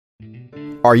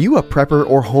Are you a prepper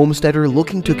or homesteader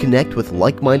looking to connect with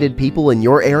like-minded people in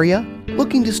your area?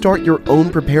 Looking to start your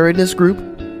own preparedness group?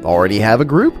 Already have a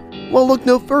group? Well, look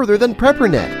no further than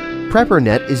PrepperNet.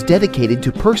 PrepperNet is dedicated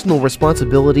to personal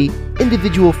responsibility,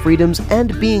 individual freedoms,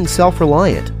 and being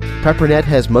self-reliant. PrepperNet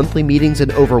has monthly meetings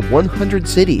in over 100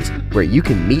 cities where you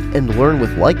can meet and learn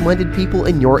with like-minded people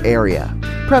in your area.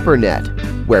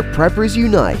 PrepperNet, where preppers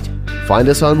unite. Find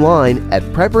us online at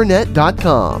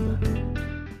preppernet.com.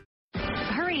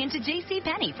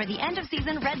 JCPenney for the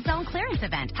end-of-season Red Zone clearance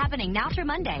event happening now through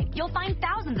Monday. You'll find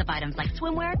thousands of items like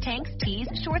swimwear, tanks, tees,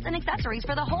 shorts, and accessories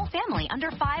for the whole family under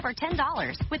 $5 or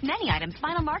 $10, with many items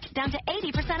final marked down to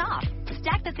 80% off.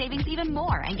 Stack the savings even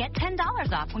more and get $10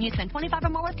 off when you spend $25 or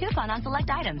more with coupon on select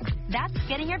items. That's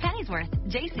getting your pennies worth.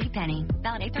 JCPenney.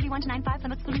 Valid 8/31 to 9/5.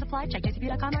 Some exclusions apply. Check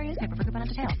jcp.com or newspaper for coupon and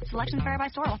details. Selections vary by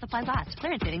store while supplies last.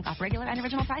 Clearance savings off regular and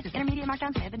original prices. Intermediate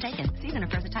markdowns may have been taken. Season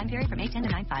refers to time period from 8/10 to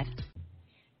 9/5.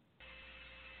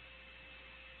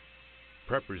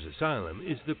 Preppers Asylum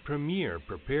is the premier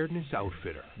preparedness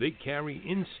outfitter. They carry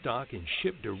in stock and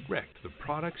ship direct the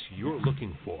products you're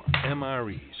looking for.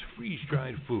 MREs,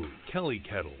 freeze-dried food, Kelly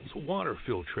kettles, water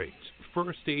filtrates,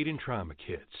 first aid and trauma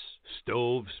kits,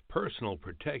 stoves, personal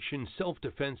protection,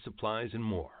 self-defense supplies, and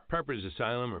more. Preppers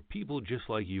Asylum are people just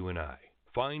like you and I.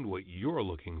 Find what you're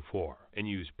looking for and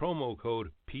use promo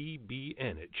code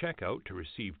PBN at checkout to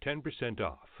receive 10%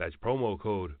 off. That's promo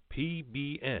code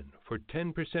PBN for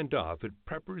 10% off at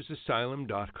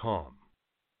preppersasylum.com.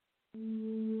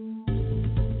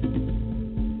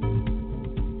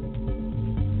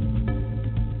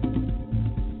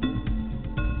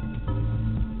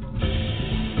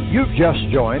 You've just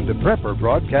joined the Prepper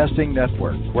Broadcasting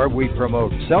Network, where we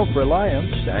promote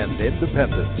self-reliance and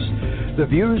independence. The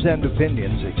views and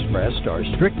opinions expressed are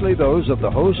strictly those of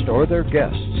the host or their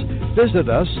guests. Visit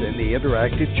us in the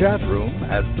interactive chat room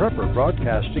at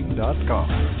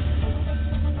prepperbroadcasting.com.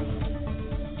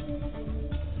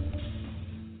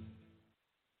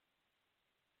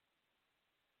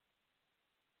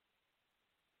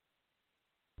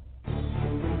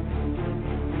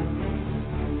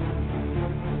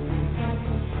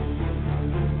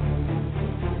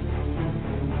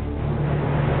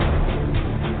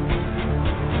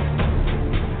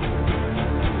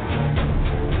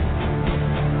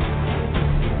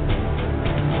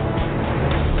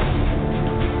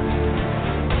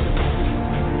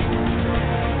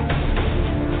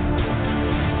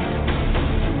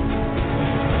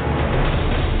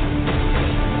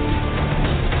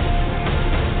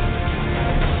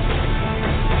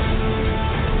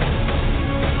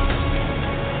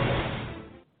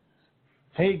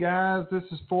 Hey guys, this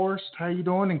is Forrest. How you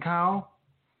doing? And Kyle?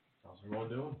 How's everyone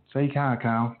doing? Say hi,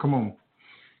 Kyle. Come on.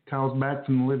 Kyle's back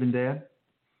from the living dead.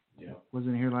 Yeah.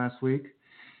 Wasn't here last week.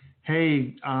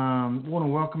 Hey, want to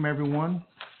welcome everyone.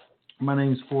 My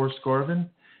name is Forrest Garvin.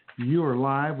 You are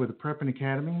live with the Prepping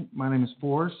Academy. My name is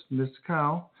Forrest, and this is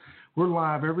Kyle. We're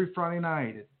live every Friday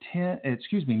night at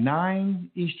 9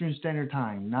 Eastern Standard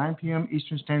Time, 9 p.m.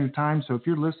 Eastern Standard Time. So if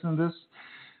you're listening to this,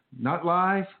 not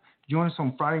live, join us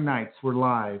on Friday nights. We're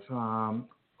live.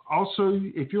 Also,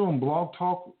 if you're on Blog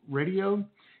Talk Radio,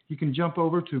 you can jump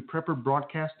over to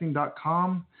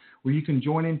prepperbroadcasting.com, where you can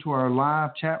join into our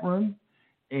live chat room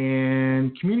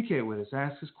and communicate with us,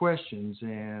 ask us questions,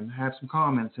 and have some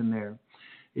comments in there.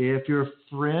 If you're a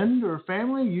friend or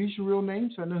family, use your real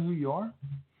name so I know who you are.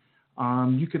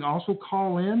 You can also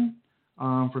call in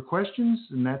for questions,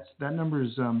 and that number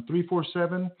is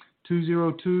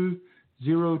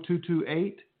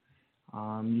 347-202-0228.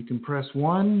 You can press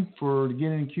 1 to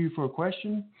get in queue for a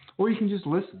question, or you can just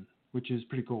listen, which is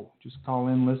pretty cool. Just call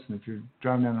in, listen if you're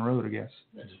driving down the road, I guess.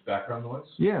 Yeah, just background noise?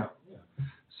 Yeah.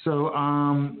 So,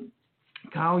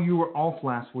 Kyle, you were off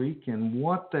last week, and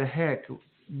what the heck,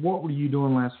 what were you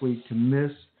doing last week to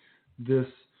miss this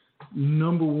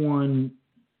number one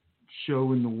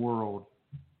show in the world?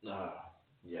 Yeah.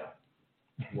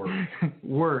 Work.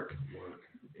 Work.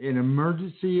 An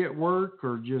emergency at work,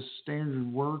 or just standard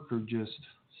work, or just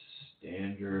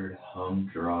standard,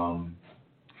 humdrum,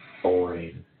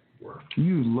 boring work?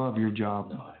 You love your job.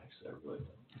 No, I really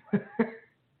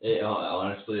don't.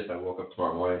 Honestly, if I woke up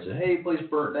tomorrow morning and said, "Hey, please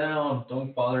burn down,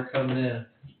 don't bother coming in,"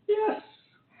 yes.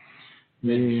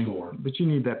 Yeah, sure. but you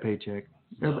need that paycheck,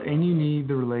 and you need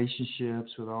the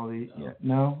relationships with all the. No. Yeah,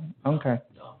 no, okay.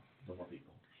 No more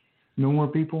people. No more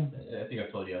people? I think I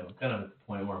told you, I'm kind of at the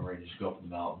point where I'm ready to just go up in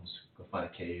the mountains, go find a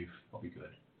cave. I'll be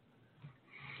good.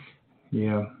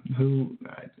 Yeah,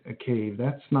 a cave,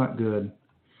 that's not good.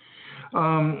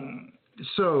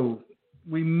 So,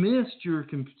 we missed your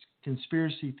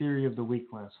conspiracy theory of the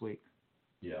week last week.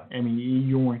 Yeah. I mean,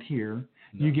 you weren't here.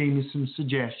 You gave me some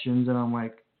suggestions, and I'm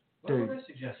like, What dude. did I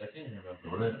suggest? I can't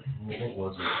remember. What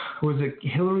was it? Was it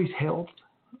Hillary's Health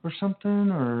or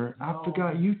something? Or I No.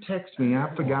 forgot. You text me.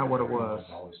 I forgot what it was. Everyone's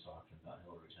always talking about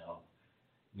Hillary's health.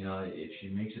 You know, if she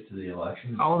makes it to the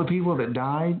election. All the people that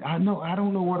died. I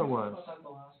don't know what it was.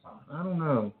 I don't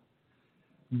know.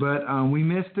 But we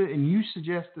missed it, and you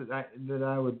suggested that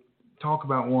I would talk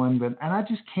about one, and I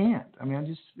just can't. I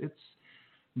mean, it's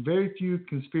very few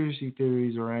conspiracy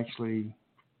theories are actually,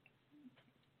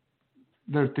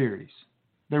 they're theories.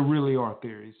 There really are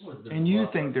theories. Well, and you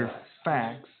think they're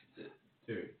facts.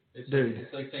 Dude,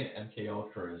 it's like saying MK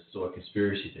Ultra is still a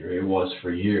conspiracy theory. It was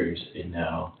for years, and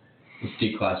now it's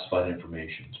declassified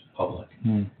information. It's public.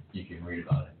 You can read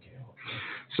about MK Ultra.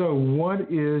 So what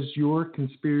is your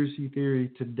conspiracy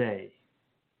theory today?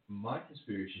 My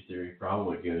conspiracy theory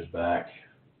probably goes back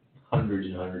hundreds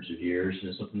and hundreds of years, and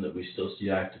it's something that we still see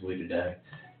actively today,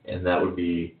 and that would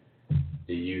be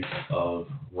the use of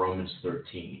Romans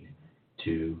 13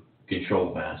 to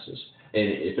control the masses. And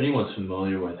if anyone's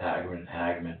familiar with Hagerman and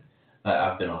Hagman,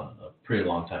 I've been a pretty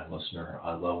long time listener.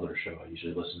 I love their show. I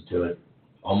usually listen to it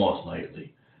almost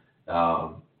nightly.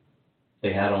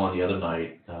 They had on the other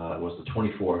night, it was the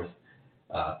 24th,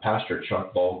 Pastor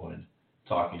Chuck Baldwin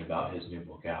talking about his new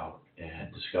book out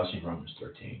and discussing Romans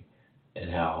 13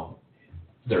 and how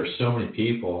there are so many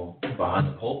people behind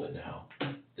the pulpit now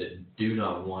that do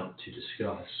not want to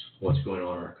discuss what's going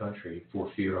on in our country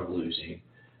for fear of losing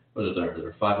whether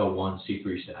they're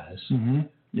 501c3 status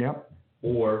Yep.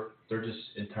 or they're just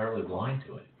entirely blind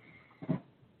to it.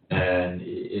 And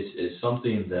it's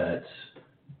something that,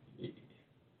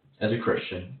 as a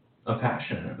Christian, I'm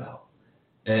passionate about.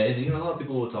 And, you know, a lot of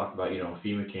people will talk about, you know,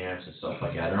 FEMA camps and stuff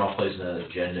like that. They're all placing an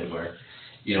agenda where,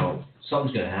 you know,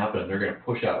 something's going to happen and they're going to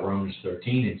push out Romans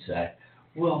 13 and say,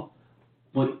 well,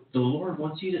 but the Lord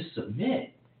wants you to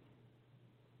submit.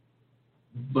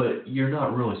 But you're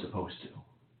not really supposed to.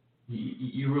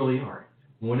 You really aren't.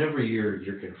 Whenever you're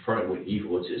confronted with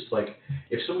evil, it's just like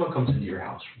if someone comes into your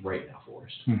house right now,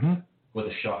 Forrest, with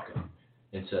a shotgun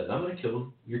and says, I'm going to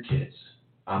kill your kids.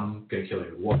 I'm going to kill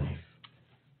your wife.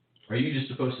 Are you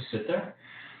just supposed to sit there?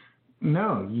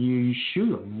 No, you shoot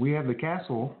them. We have the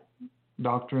castle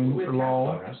doctrine or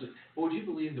law. Well, would you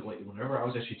believe that whenever I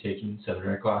was actually taking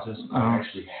seminary classes, I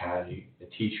actually had a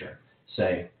teacher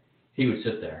say he would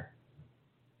sit there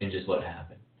and just let it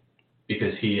happen.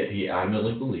 Because he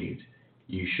adamantly believed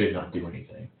you should not do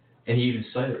anything. And he even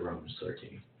cited Romans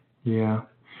 13. Yeah.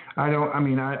 I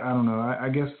don't know. I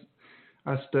guess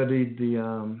I studied the,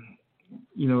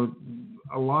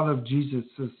 a lot of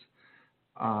Jesus's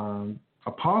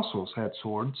apostles had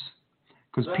swords.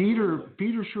 Because Peter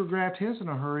sure grabbed his in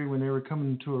a hurry when they were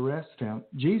coming to arrest him.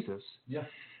 Jesus. Yeah.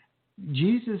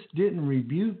 Jesus didn't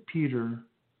rebuke Peter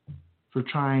for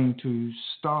trying to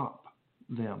stop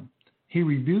them. He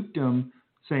rebuked them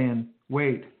saying,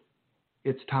 wait,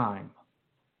 it's time.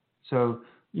 So,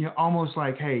 almost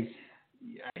like, hey,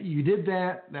 you did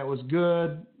that. That was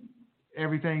good,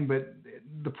 everything. But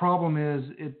the problem is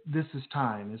this is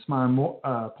time. It's my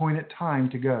appointed time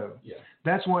to go. Yeah.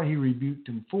 That's what he rebuked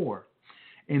him for.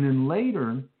 And then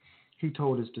later, he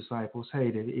told his disciples,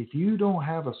 hey, if you don't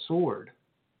have a sword,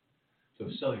 go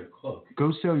sell your cloak.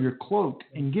 Go sell your cloak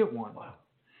and get one. Wow.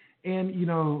 And,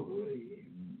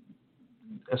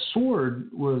 a sword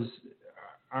was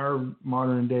our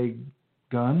modern day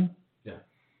gun. Yeah.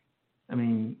 I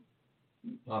mean,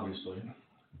 obviously.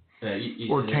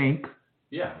 Or tank.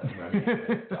 Yeah.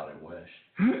 God, I wish.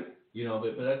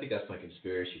 But I think that's my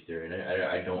conspiracy theory. And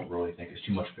I don't really think it's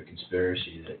too much of a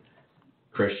conspiracy that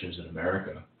Christians in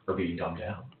America are being dumbed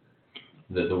down.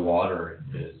 The water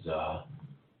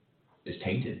is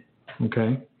tainted.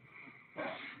 Okay.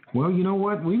 Well, you know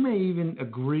what? We may even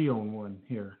agree on one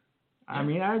here. I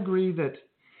mean, I agree that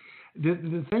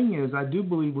the thing is, I do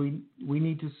believe we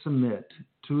need to submit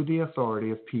to the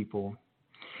authority of people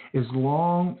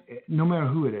no matter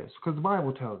who it is, because the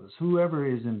Bible tells us whoever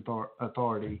is in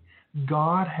authority,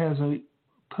 God has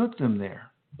put them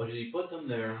there. But did he put them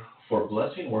there for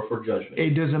blessing or for judgment?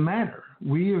 It doesn't matter.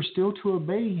 We are still to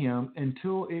obey him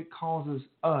until it causes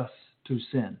us to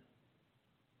sin.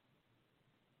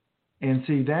 And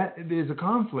see, that is a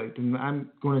conflict. And I'm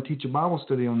going to teach a Bible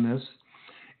study on this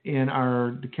in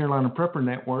the Carolina Prepper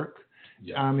Network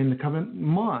in the coming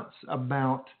months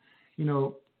about,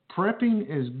 prepping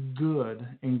is good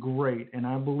and great. And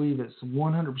I believe it's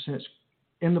 100%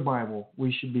 in the Bible.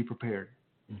 We should be prepared.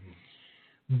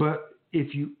 Mm-hmm. But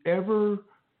if you ever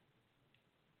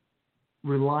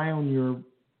rely on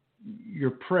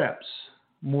your preps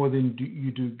more than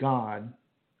you do God,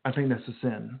 I think that's a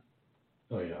sin.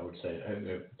 Oh yeah, I would say I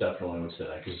definitely would say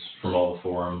that because from all the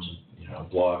forums and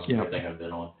blogs and everything I've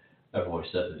been on, I've always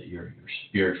said that your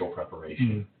spiritual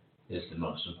preparation is the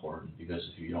most important because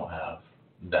if you don't have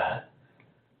that,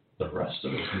 the rest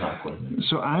of it is not going to.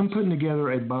 So I'm putting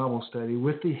together a Bible study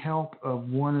with the help of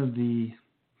one of the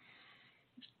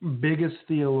biggest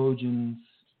theologians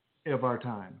of our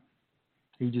time.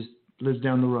 He just lives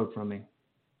down the road from me.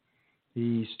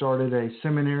 He started a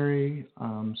seminary,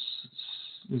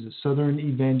 is it Southern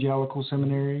Evangelical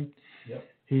Seminary? Yep.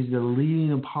 He's the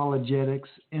leading apologetics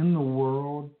in the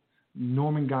world.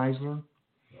 Norman Geisler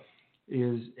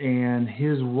and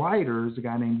his writer is a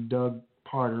guy named Doug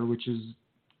Potter, which is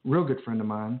a real good friend of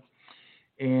mine.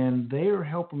 And they are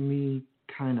helping me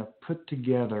kind of put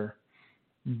together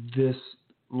this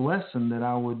lesson that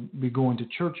I would be going to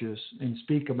churches and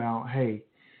speak about, hey,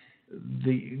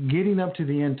 the getting up to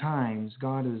the end times,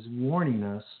 God is warning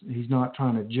us. He's not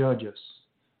trying to judge us,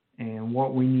 and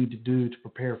what we need to do to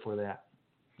prepare for that.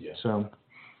 Yeah. So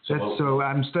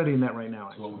I'm studying that right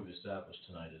now. So what we've established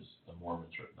tonight is the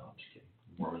Mormons are. No, I'm just kidding.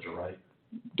 The Mormons are right.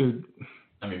 Dude.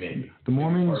 I mean, maybe. The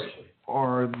Mormons partially.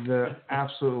 are the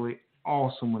absolutely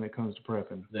awesome when it comes to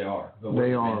prepping. They are. But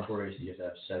they are. Mandatory is you have to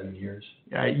have 7 years.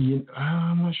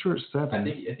 I'm not sure it's 7. I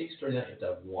think starting out you have to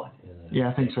have 1.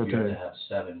 I think so too. You have to have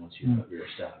 7 once you're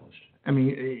established. I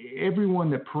mean,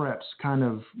 everyone that preps kind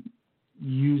of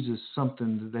uses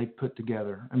something that they put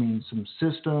together. I mean, some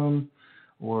system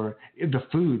or the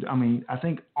food. I mean, I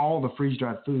think all the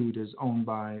freeze-dried food is owned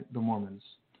by the Mormons.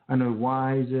 I know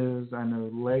Wise is. I know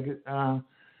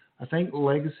I think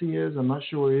Legacy is. I'm not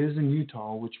sure it is in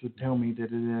Utah, which would tell me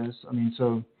that it is. I mean,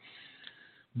 so,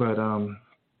 but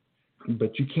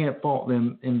you can't fault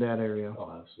them in that area.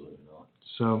 Oh, absolutely not.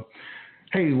 So,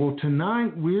 hey, well,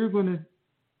 tonight we're going to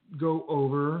go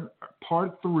over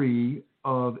part 3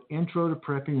 of Intro to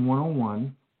Prepping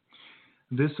 101.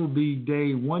 This will be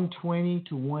day 120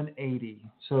 to 180.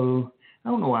 So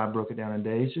I don't know why I broke it down in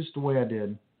days, just the way I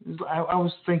did. I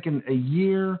was thinking a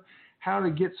year, how to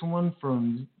get someone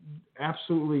from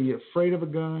absolutely afraid of a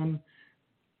gun.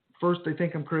 First, they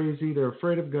think I'm crazy. They're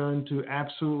afraid of a gun to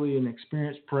absolutely an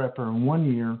experienced prepper in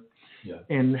 1 year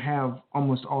and have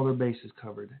almost all their bases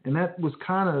covered. And that was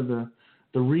kind of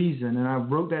the reason. And I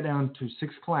broke that down to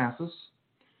 6 classes,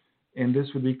 and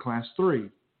this would be class 3.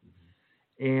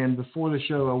 And before the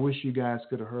show, I wish you guys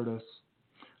could have heard us.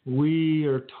 We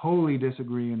are totally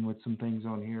disagreeing with some things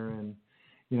on here, and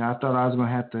I thought I was going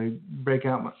to have to break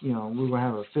out we were going to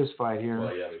have a fist fight here.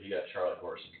 Well, yeah, but you got Charlotte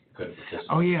horse and couldn't participate.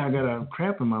 Oh, yeah, I got a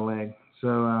cramp in my leg.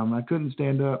 So I couldn't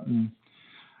stand up and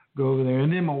go over there.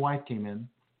 And then my wife came in,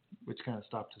 which kind of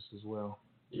stopped us as well.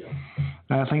 Yeah.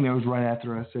 I think that was right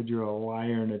after I said you're a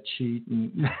liar and a cheat.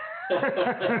 And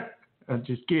I'm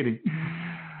just kidding.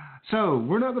 So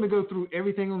we're not going to go through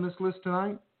everything on this list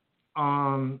tonight.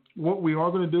 What we are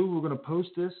going to do, we're going to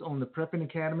post this on the Prepping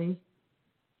Academy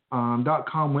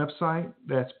 .com website.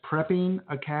 That's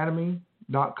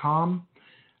preppingacademy.com.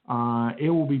 It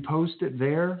will be posted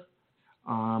there,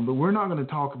 but we're not going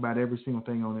to talk about every single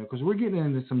thing on there because we're getting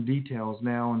into some details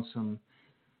now and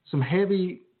some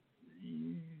heavy,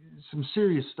 some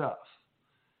serious stuff.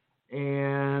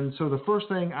 And so the first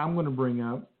thing I'm going to bring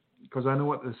up, because I know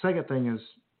what the second thing is,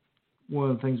 one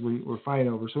of the things we're fighting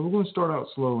over. So we're going to start out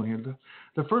slow in here.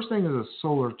 The first thing is a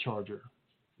solar charger.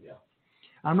 Yeah.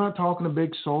 I'm not talking a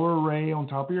big solar array on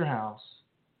top of your house.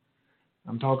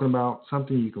 I'm talking about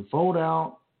something you can fold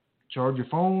out, charge your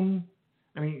phone.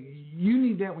 I mean, you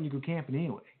need that when you go camping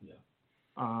anyway. Yeah.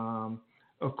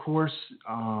 Of course,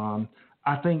 I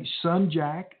think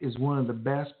SunJack is one of the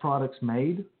best products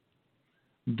made.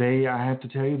 I have to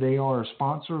tell you, they are a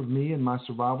sponsor of me and my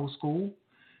survival school.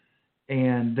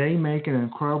 And they make an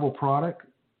incredible product.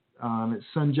 It's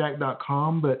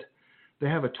sunjack.com, but they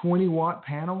have a 20-watt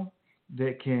panel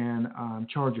that can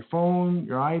charge your phone,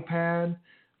 your iPad,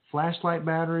 flashlight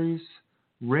batteries,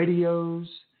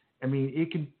 radios. I mean,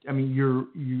 it can. I mean,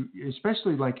 you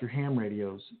especially like your ham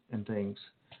radios and things.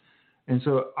 And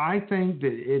so I think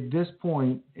that at this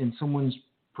point in someone's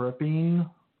prepping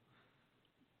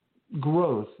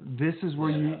growth, this is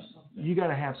where you got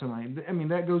to have something. I mean,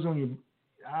 that goes on your.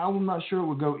 I'm not sure it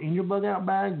would go in your bug out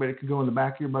bag, but it could go in the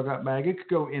back of your bug out bag. It could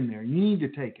go in there. You need to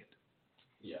take it.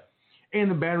 Yeah. And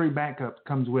the battery backup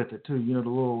comes with it too. The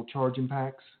little charging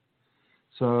packs.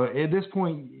 So at this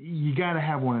point, you got to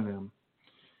have one of them.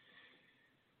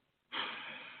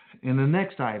 And the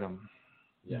next item.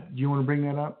 Yeah. Do you want to bring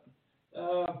that up?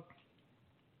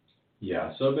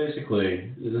 Yeah. So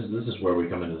basically, this is where we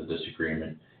come into the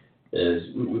disagreement.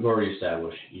 Is we've already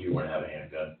established you want to have a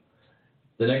handgun.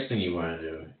 The next thing you want to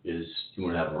do is you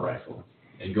want to have a rifle.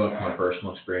 And going from my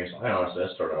personal experience, I honestly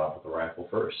started off with a rifle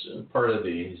first. And part of the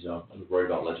is I was worried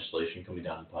about legislation coming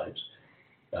down the pipes,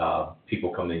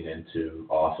 people coming into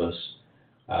office.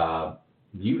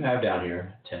 You have down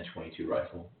here a 10-22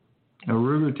 rifle. A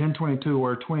Ruger 1022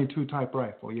 or a 22 type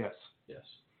rifle, yes. Yes.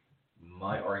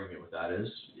 My argument with that is,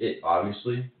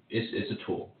 it's a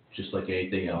tool, just like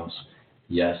anything else.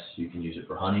 Yes, you can use it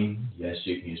for hunting. Yes,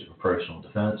 you can use it for personal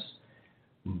defense.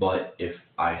 But if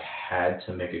I had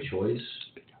to make a choice,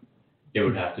 it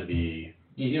would have to be,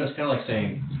 it's kind of like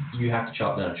saying you have to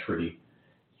chop down a tree.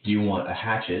 Do you want a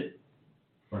hatchet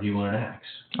or do you want an axe?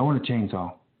 I want a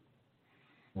chainsaw.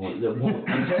 Well, the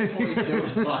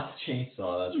 10-22 is not a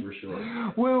chainsaw, that's for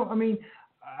sure. Well, I mean,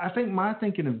 I think my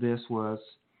thinking of this was,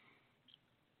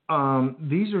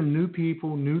 these are new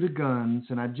people, new to guns,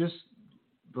 and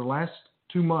the last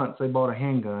 2 months they bought a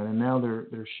handgun, and now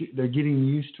they're getting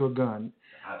used to a gun.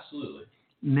 Absolutely.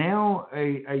 Now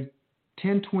a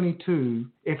 10-22.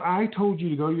 If I told you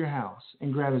to go to your house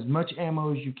and grab as much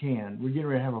ammo as you can, we're getting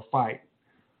ready to have a fight.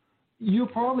 You'll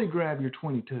probably grab your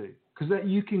 22 because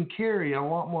you can carry a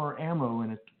lot more ammo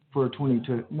in it for a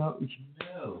 22. No.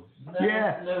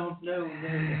 Yeah. No.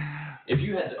 If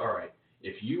you had, all right.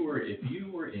 If you were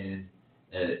in,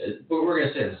 we're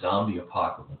gonna say a zombie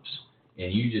apocalypse,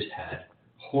 and you just had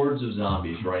hordes of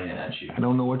zombies running at you. I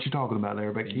don't know what you're talking about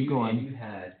there, but keep going. And you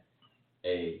had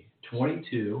a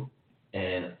 22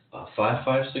 and a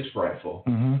 5.56 rifle,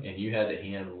 and you had to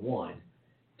hand one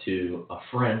to a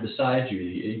friend beside you,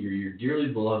 your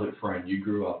dearly beloved friend you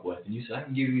grew up with, and you said, I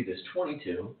can give you this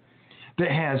 22.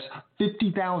 That has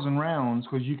 50,000 rounds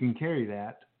because you can carry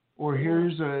that. Or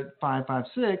here's a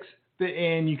 5.56,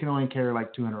 and you can only carry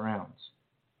like 200 rounds.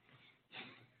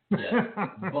 Yeah,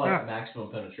 but maximum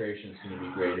penetration is going to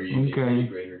be greater. You can get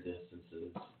greater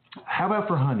distances. How about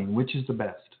for hunting? Which is the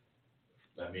best?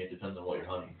 I mean, it depends on what you're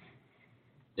hunting.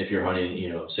 If you're hunting,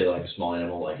 say like a small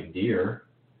animal like a deer,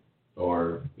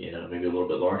 or maybe a little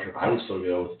bit larger, I would still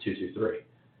go with the 2.23.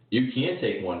 You can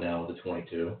take one down with a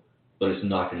 22, but it's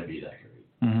not going to be that great.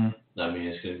 Mm-hmm. I mean,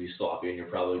 it's going to be sloppy, and you're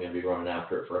probably going to be running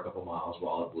after it for a couple miles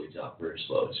while it bleeds out very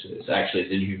slow. It's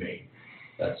inhumane.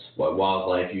 That's why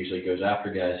wildlife usually goes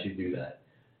after guys who do that.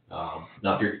 Now,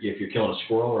 if you're killing a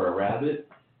squirrel or a rabbit,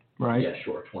 right? Yeah,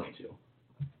 sure, 22.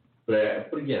 But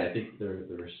again, I think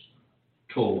there's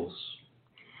tools,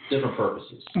 different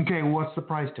purposes. Okay, what's the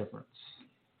price difference?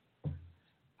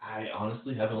 I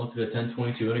honestly haven't looked at a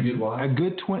 10-22 in a good while.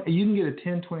 You can get a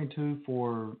 10-22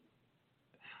 for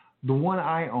the one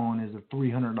I own is a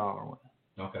 $300 one.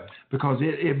 Okay. Because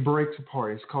it breaks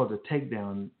apart. It's called the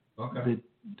takedown. Okay.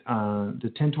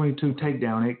 The 10-22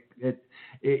 takedown.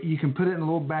 You can put it in a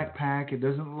little backpack. It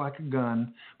doesn't look like a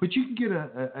gun, but you can get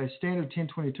a standard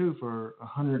 10-22 for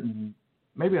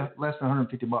maybe less than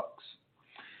 $150.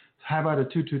 How about a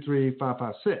 2.23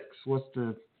 5.56? What's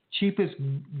the cheapest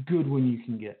good one you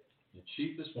can get? The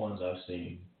cheapest ones I've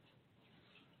seen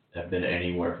have been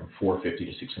anywhere from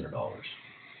 $450 to $600.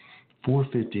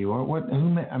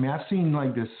 $450. I mean, I've seen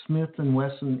like the Smith &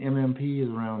 Wesson MMP is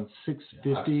around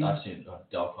 $650. I've seen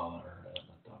Delcon or not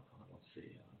Delcon. Let's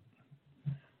see.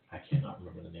 I cannot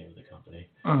remember the name of the company.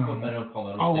 I don't call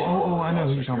them. I know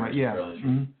who you're talking about. Yeah.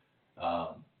 Mm-hmm.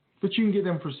 But you can get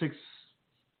them for $6.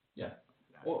 Yeah.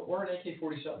 Or an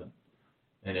AK-47.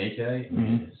 An AK,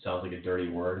 it sounds like a dirty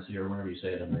word here whenever you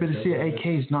say it. But see, AK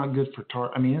is not good for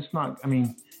target. I mean, it's not. I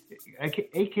mean,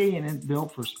 AK ain't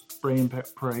built for spray and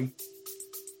pray.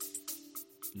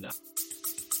 No.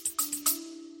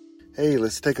 Hey,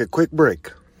 let's take a quick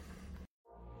break.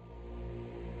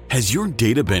 Has your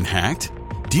data been hacked?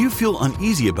 Do you feel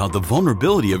uneasy about the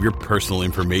vulnerability of your personal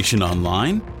information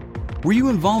online? Were you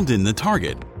involved in the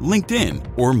Target, LinkedIn,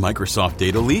 or Microsoft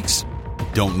data leaks?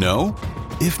 Don't know?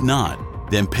 If not,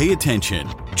 then pay attention.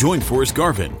 Join Forrest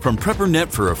Garvin from PrepperNet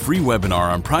for a free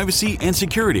webinar on privacy and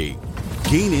security.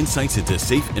 Gain insights into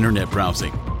safe internet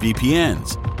browsing,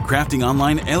 VPNs, crafting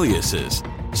online aliases,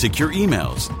 secure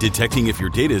emails, detecting if your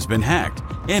data has been hacked,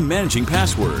 and managing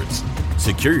passwords.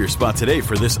 Secure your spot today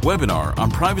for this webinar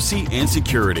on privacy and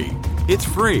security. It's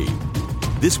free.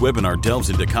 This webinar delves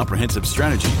into comprehensive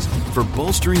strategies for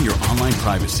bolstering your online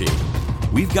privacy.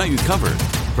 We've got you covered,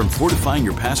 from fortifying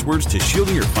your passwords to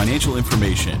shielding your financial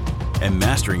information and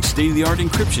mastering state-of-the-art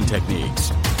encryption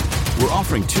techniques. We're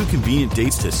offering 2 convenient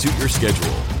dates to suit your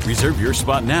schedule. Reserve your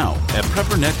spot now at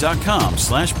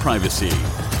preppernet.com/privacy.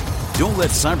 Don't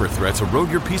let cyber threats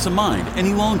erode your peace of mind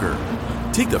any longer.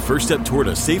 Take the first step toward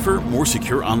a safer, more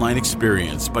secure online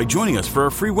experience by joining us for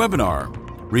our free webinar.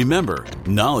 Remember,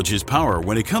 knowledge is power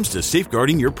when it comes to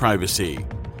safeguarding your privacy.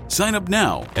 Sign up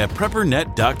now at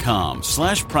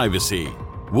preppernet.com/privacy.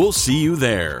 We'll see you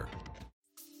there.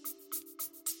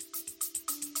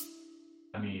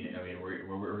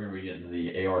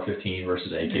 AR-15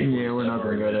 versus AK-47. Yeah, we're not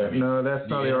going to go there. No, that's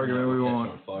not the argument we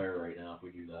want. On fire right now if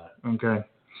we do that. Okay.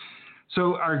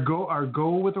 So our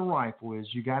goal with a rifle is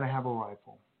you got to have a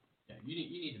rifle. Yeah, you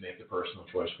need to make a personal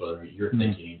choice whether you're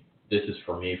thinking this is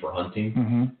for me for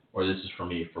hunting or this is for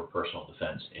me for personal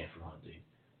defense and for hunting.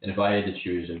 And if I had to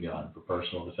choose a gun for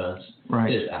personal defense,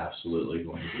 it is absolutely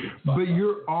going to be a But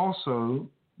you're also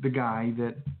the guy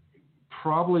that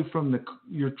probably from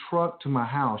your truck to my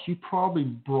house, you probably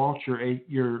brought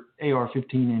your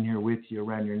AR-15 in here with you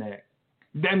around your neck.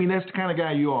 I mean, that's the kind of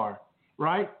guy you are,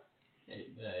 right?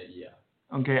 Yeah.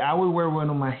 Okay, I would wear one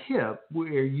on my hip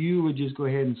where you would just go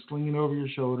ahead and sling it over your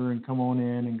shoulder and come on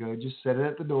in and go, just set it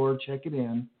at the door, check it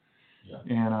in,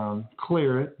 and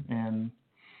clear it.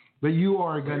 But you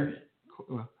are a gun.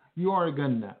 You are a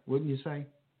gun nut, wouldn't you say?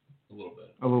 A little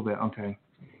bit. A little bit. Okay.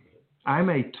 I'm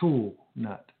a tool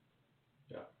nut.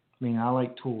 Yeah. I mean, I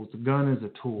like tools. The gun is a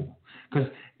tool because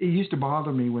it used to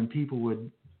bother me when people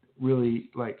would really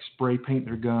like spray paint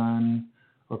their gun.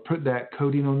 Or put that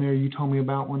coating on there you told me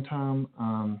about one time.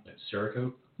 Like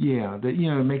Cerakote? Yeah,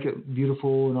 that make it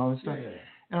beautiful and all that stuff. Yeah.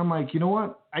 And I'm like, you know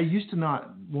what? I used to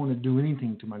not want to do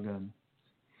anything to my gun,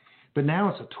 but now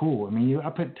it's a tool. I mean, I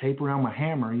put tape around my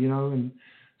hammer, and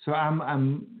so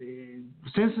I'm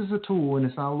since it's a tool and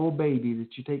it's not a little baby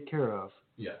that you take care of.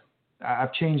 Yeah.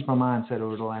 I've changed my mindset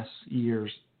over the last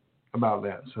years about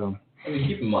that. So. I mean,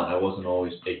 keep in mind, I wasn't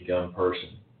always a gun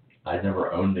person. I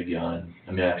never owned a gun.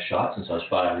 I mean, I've shot since I was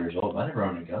 5 years old, but I never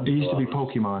owned a gun. It used to be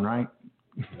Pokemon, right?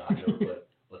 No, I never played.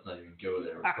 Let's not even go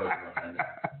there with Pokemon.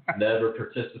 I never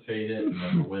participated,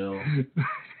 never will.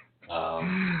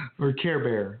 Or Care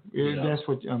Bear. That's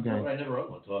what. Okay. No, I never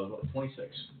owned one until I was 26.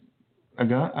 A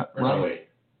gun? No, wait.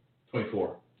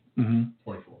 24.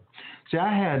 24. See,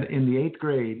 I had in the 8th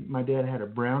grade, my dad had a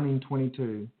Browning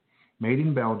 22 made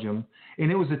in Belgium,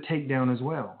 and it was a takedown as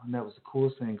well. And that was the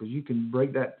coolest thing because you can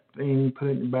break that thing, put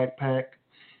it in your backpack.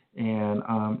 And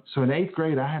so in 8th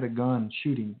grade, I had a gun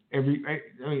shooting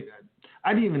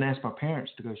I didn't even ask my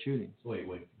parents to go shooting. Wait.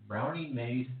 Browning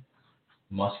made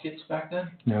muskets back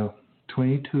then? No,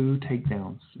 22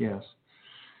 takedowns. Yes.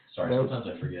 Sorry, sometimes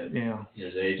I forget. Yeah.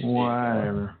 His age.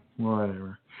 Whatever.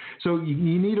 So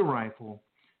you need a rifle.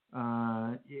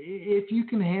 If you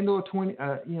can handle a 20,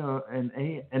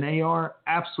 an AR,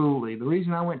 absolutely. The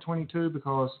reason I went 22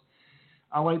 because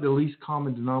I like the least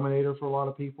common denominator for a lot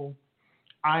of people.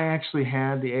 I actually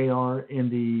had the AR in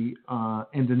the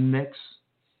next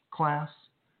class.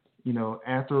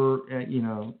 After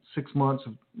 6 months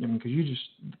of, because the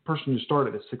person just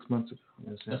started at 6 months ago.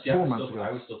 4 months ago.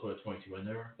 I would still put a 22 in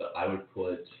there, but I would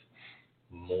put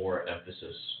more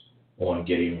emphasis on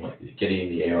getting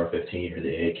the AR-15 or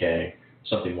the AK,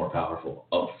 something more powerful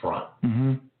up front,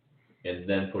 and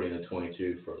then putting the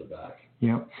 22 further back.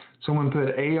 Yep. Someone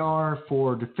put AR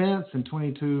for defense and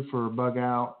 22 for bug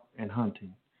out and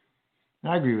hunting.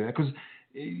 And I agree with that because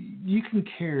you can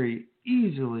carry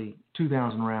easily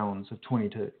 2,000 rounds of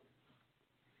 22.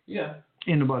 Yeah.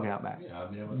 In the bug out bag. Yeah,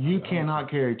 I mean, you cannot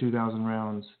carry 2,000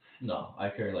 rounds. No, I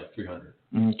carry like 300.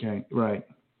 Okay, right.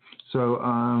 So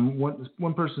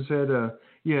one person said, a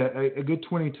good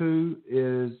 22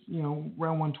 is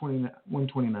around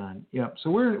 129. Yep.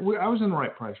 So I was in the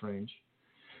right price range.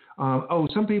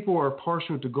 Some people are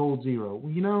partial to Gold Zero.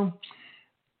 Well,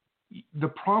 the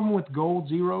problem with Gold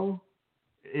Zero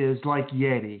is like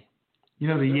Yeti. The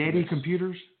Yeti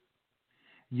computers.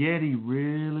 Yeti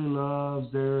really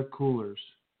loves their coolers.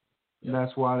 Yep.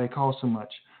 That's why they cost so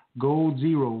much. Gold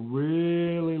Zero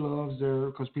really loves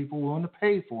because people are willing to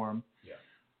pay for them. Yeah.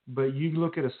 But you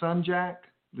look at a Sunjack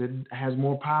that has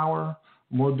more power,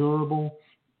 more durable,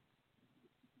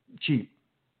 cheap.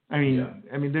 I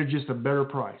mean, they're just a better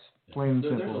price, plain and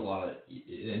simple. There's a lot of,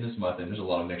 and this is my thing, there's a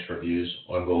lot of mixed reviews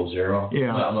on Gold Zero.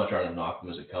 Yeah. I'm not trying to knock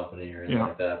them as a company or anything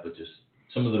like that, but just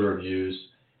some of the reviews,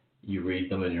 you read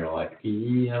them and you're like, I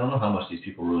don't know how much these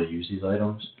people really use these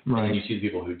items. Right. And you see the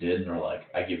people who did and they're like,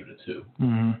 I give it a 2.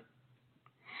 Mm-hmm.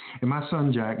 And my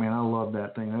Sunjack, man, I love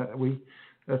that thing.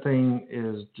 That thing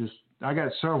is just, I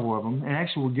got several of them. And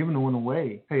actually, we're giving one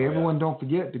away. Hey, everyone, don't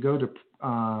forget to go to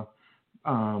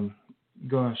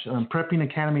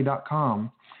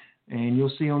preppingacademy.com. And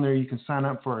you'll see on there you can sign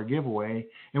up for our giveaway.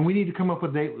 And we need to come up with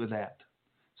a date with that.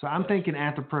 So I'm thinking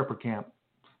after Prepper Camp,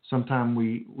 sometime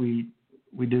we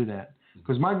do that.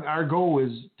 Because our goal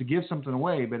is to give something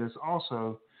away, but it's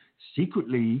also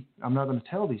secretly, I'm not going to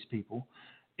tell these people,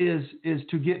 is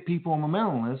to get people on my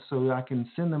mailing list so that I can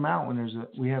send them out when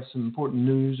we have some important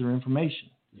news or information.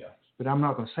 Yeah. But I'm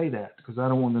not going to say that because I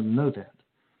don't want them to know that.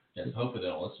 Yeah, hopefully they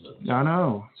don't listen to them. I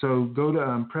know. So go to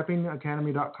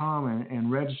preppingacademy.com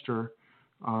and register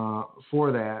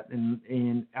for that.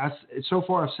 And so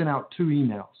far I've sent out 2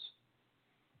 emails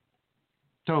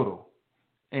total.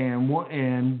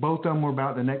 And both of them were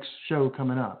about the next show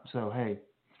coming up. So, hey.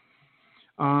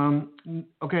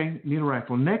 Okay, need a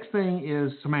rifle. Next thing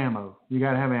is some ammo. You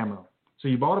got to have ammo. So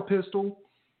you bought a pistol.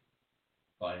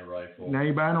 Buying a rifle. Now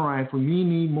you're buying a rifle. You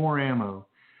need more ammo.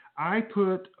 I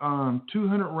put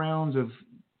 200 rounds of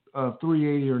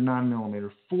 380 or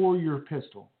 9mm for your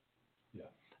pistol. Yeah.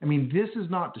 I mean, this is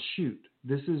not to shoot.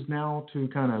 This is now to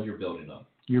kind of... You're building up.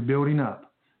 You're building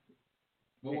up.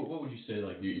 What would you say,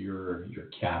 like, your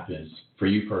cap is for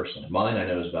you personally? Mine, I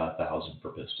know, is about 1,000 for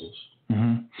pistols.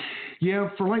 Mm-hmm. Yeah,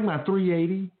 for like my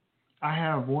 380, I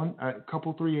have a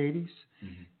couple 380s,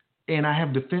 and I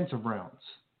have defensive rounds.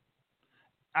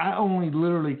 I only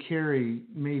literally carry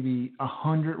maybe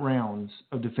 100 rounds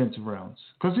of defensive rounds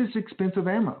because it's expensive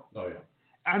ammo. Oh, yeah.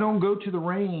 I don't go to the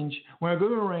range. When I go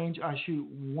to the range, I shoot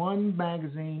 1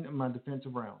 magazine of my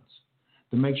defensive rounds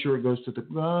to make sure it goes to the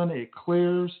gun, it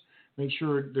clears, make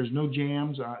sure there's no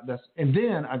jams. And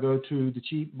then I go to the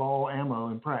cheap ball ammo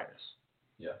in practice.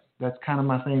 Yeah. That's kind of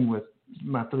my thing with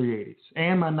my 380s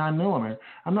and my 9mm.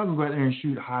 I'm not gonna go out there and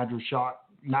shoot hydro shot,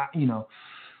 not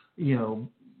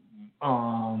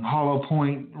hollow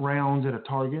point rounds at a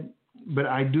target. But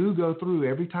I do go through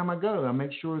every time I go. I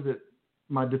make sure that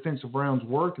my defensive rounds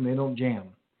work and they don't jam.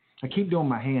 I keep doing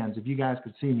my hands. If you guys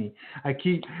could see me, I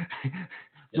keep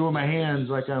doing my hands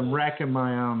like I'm racking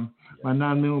my my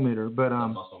 9mm. But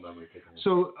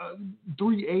so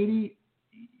 380.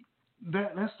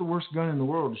 That's the worst gun in the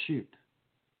world to shoot.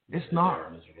 It's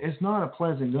not a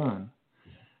pleasant gun.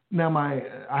 Now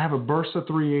I have a Bersa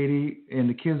 380 and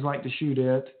the kids like to shoot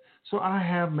it, so I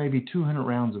have maybe 200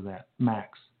 rounds of that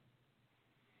max.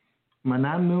 My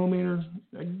 9mm,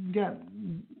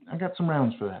 I got some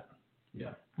rounds for that.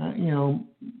 Yeah.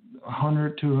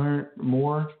 100, 200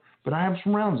 more, but I have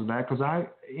some rounds of that because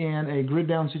in a grid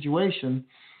down situation,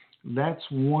 that's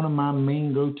one of my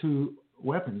main go-to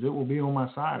weapons. It will be on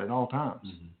my side at all times.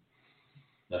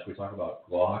 Mm-hmm. If we talk about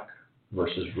Glock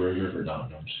versus Ruger or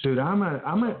Dom-Doms. Dude, I'm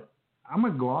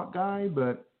a Glock guy,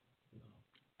 but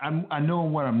I know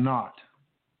what I'm not.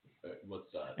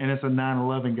 What's that? And it's a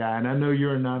 911 guy, and I know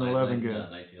you're a 911 guy.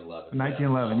 1911.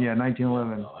 1911, yeah,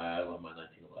 1911. No, I love my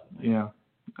 1911. Yeah,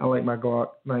 I like my Glock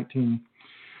 19.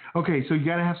 Okay, so you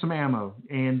got to have some ammo,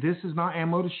 and this is not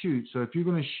ammo to shoot. So if you're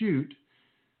going to shoot,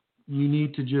 you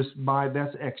need to just buy,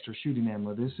 that's extra shooting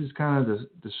ammo. This is kind of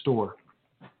the store.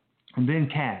 And then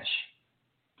cash.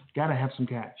 Got to have some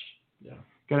cash. Yeah.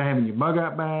 Got to have in your bug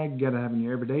out bag. Got to have in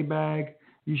your everyday bag.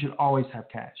 You should always have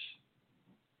cash.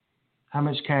 How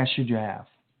much cash should you have?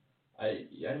 I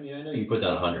mean, I know you put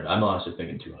down 100. I'm honestly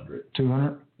thinking 200.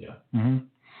 200? Yeah. Mm-hmm.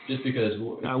 Just because...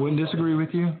 I wouldn't disagree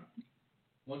with you.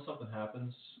 When something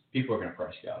happens, people are going to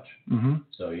price gouge. Mm-hmm.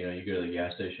 So, you go to the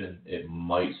gas station, it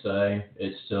might say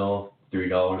it's still $3 a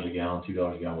gallon, $2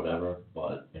 a gallon, whatever,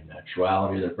 but in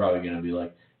actuality, they're probably going to be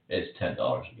like, it's $10 a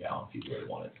gallon if you really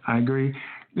want it. I agree.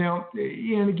 Now,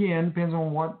 and again, depends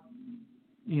on what,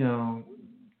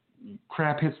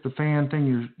 crap hits the fan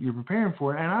thing you're preparing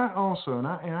for. And I also,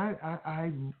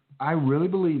 I really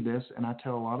believe this, and I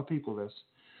tell a lot of people this,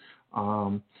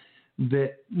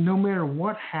 that no matter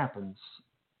what happens,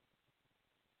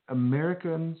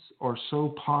 Americans are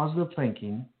so positive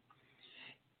thinking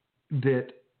that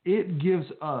it gives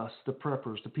us, the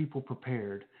preppers, the people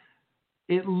prepared,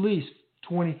 at least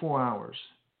 24 hours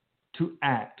to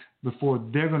act before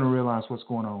they're going to realize what's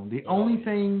going on. The only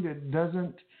thing that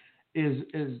doesn't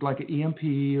is like an EMP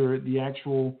or the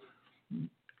actual,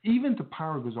 even if the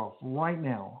power goes off right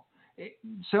now,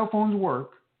 cell phones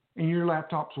work and your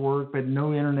laptops work, but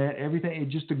no internet, everything,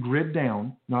 it's just a grid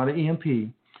down, not an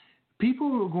EMP.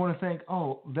 People are going to think,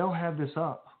 oh, they'll have this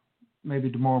up maybe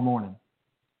tomorrow morning.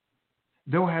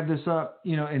 They'll have this up,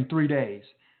 in 3 days.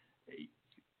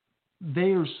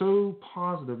 They are so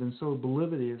positive and so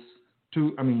oblivious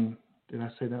to, did I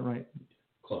say that right?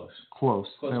 Close.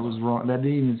 That was wrong. That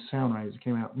didn't even sound right as it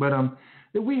came out. But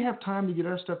that we have time to get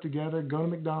our stuff together, go to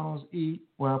McDonald's, eat.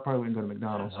 Well, I probably wouldn't go to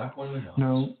McDonald's.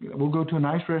 No, we'll go to a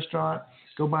nice restaurant,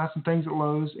 go buy some things at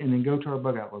Lowe's, and then go to our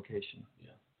bug out location.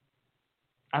 Yeah.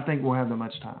 I think we'll have that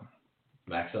much time.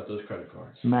 Max out those credit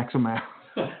cards. Max them out.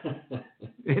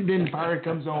 And then fire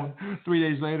comes on 3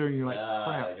 days later, and you're like,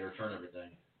 crap. They return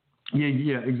everything.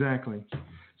 Yeah, exactly.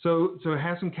 So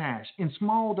have some cash. In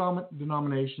small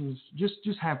denominations,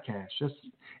 just have cash.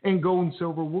 And gold and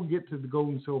silver. We'll get to the gold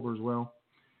and silver as well.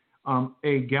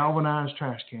 A galvanized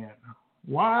trash can.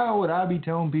 Why would I be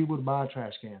telling people to buy a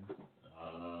trash can?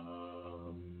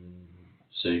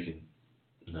 So you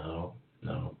can... No.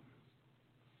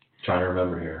 Trying to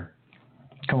remember here.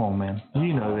 Come on, man.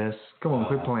 You know this. Come on,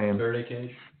 quit playing. Faraday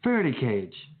cage. Faraday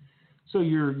cage. So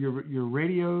your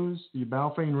radios, your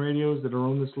Baofeng radios that are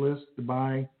on this list to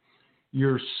buy,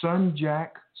 your SunJack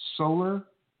solar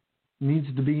needs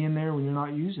to be in there when you're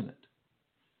not using it,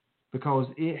 because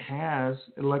it has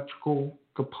electrical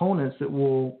components that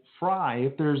will fry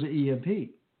if there's an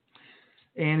EMP.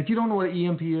 And if you don't know what an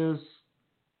EMP is,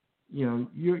 you know,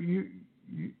 you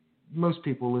most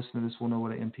people listening to this will know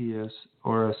what an EMP is,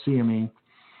 or a CME.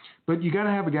 But you got to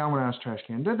have a galvanized trash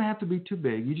can. It doesn't have to be too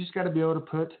big. You just got to be able to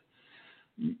put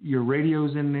your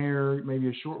radios in there, maybe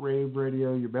a shortwave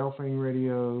radio, your Baofeng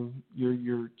radio,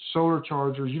 your solar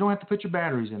chargers. You don't have to put your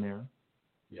batteries in there.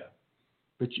 Yeah.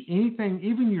 But anything,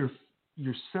 even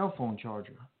your cell phone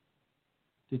charger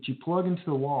that you plug into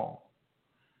the wall,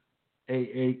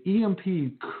 a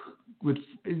EMP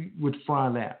would fry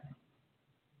that.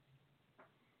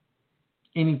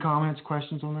 Any comments,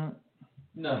 questions on that?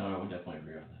 No, I would definitely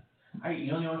agree on that.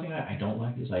 The only thing I don't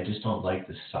like is I just don't like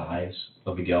the size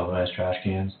of the galvanized trash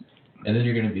cans. And then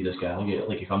you're going to be this guy.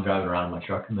 Like if I'm driving around in my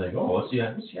truck and they're like, oh, what's he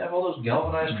have all those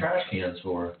galvanized trash cans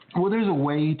for? Well, there's a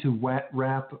way to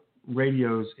wrap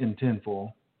radios in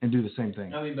tinfoil and do the same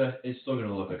thing. I mean, but it's still going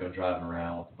to look like I'm driving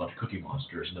around with a bunch of Cookie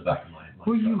Monsters in the back of my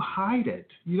Well, truck. you hide it.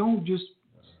 You don't just,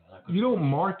 you don't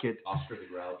mark it. Oscar the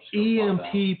Grouch.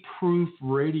 EMP-proof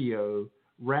radio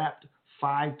wrapped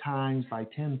 5 times by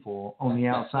tinfoil on the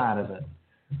outside of it.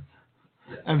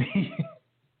 Yeah. I mean,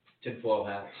 tinfoil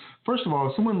hats. First of all,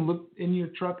 if someone looked in your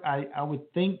truck, I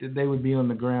would think that they would be on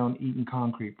the ground eating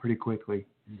concrete pretty quickly.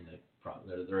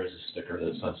 There is a sticker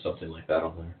that says something like that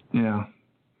on there. Yeah.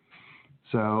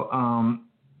 So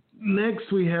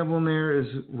next we have on there is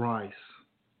rice.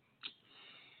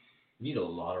 You need a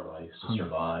lot of rice to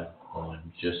survive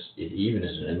on just it, even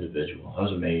as an individual. I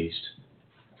was amazed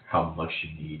how much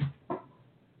you need.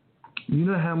 You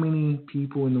know how many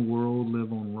people in the world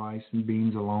live on rice and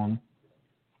beans alone?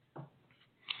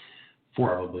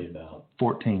 Probably about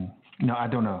 14. No, I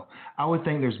don't know. I would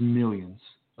think there's millions.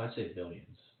 I'd say billions.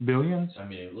 Billions? I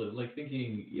mean, like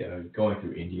thinking, going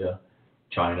through India,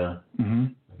 China. Mm-hmm.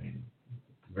 I mean,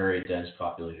 very dense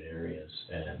populated areas,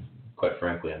 and quite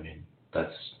frankly, I mean,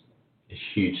 that's a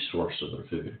huge source of their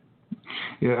food.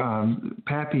 Yeah,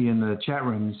 Pappy in the chat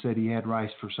room said he had rice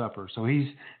for supper, so he's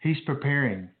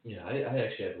preparing. Yeah, I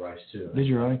actually had rice too. Did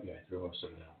you really? Yeah, I threw most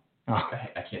of it out. Oh.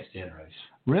 I can't stand rice.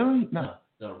 Really? No,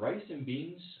 rice and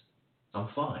beans, I'm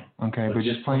fine. Okay, but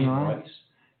just plain rice?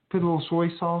 Put a little soy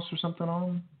sauce or something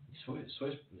on?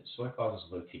 Soy causes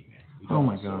low T, man. Oh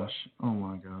my gosh.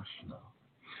 No.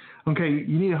 Okay,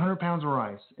 you need 100 pounds of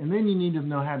rice, and then you need to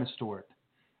know how to store it.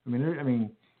 I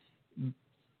mean,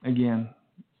 again,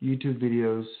 YouTube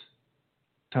videos,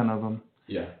 ton of them.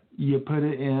 Yeah. You put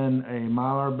it in a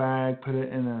Mylar bag, put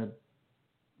it in a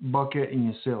bucket, and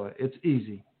you seal it. It's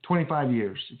easy. 25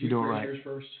 years if you do it right. Years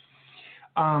first?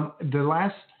 The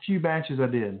last few batches I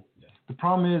did. Yeah. The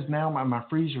problem is now my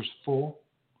freezer's full.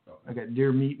 Okay. I got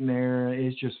deer meat in there.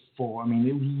 It's just full. I mean,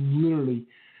 it was literally.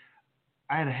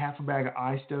 I had a half a bag of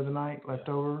ice the other night left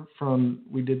over from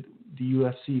we did the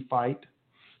UFC fight.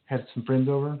 Had some friends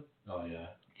over. Oh yeah.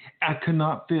 I could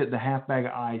not fit the half bag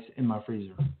of ice in my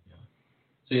freezer. Yeah.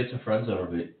 So you had some friends over,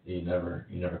 but you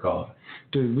never called.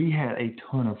 Dude, we had a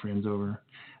ton of friends over.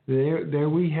 There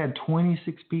we had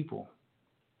 26 people.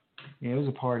 Yeah, it was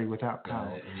a party without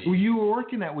Kyle. Well, you were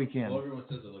working that weekend. Well, everyone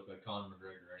says I look like Conor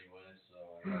McGregor anyway, so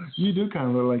I guess. You do kind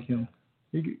of look like him.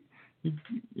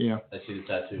 Yeah. I see the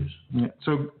tattoos. Yeah.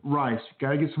 So rice,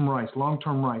 gotta get some rice,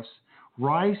 long-term rice.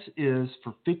 Rice is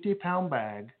for 50-pound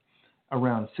bag,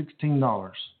 around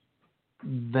 $16.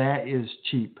 That is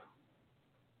cheap.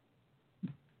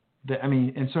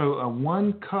 And so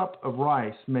 1 cup of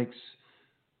rice makes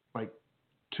like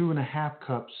 2.5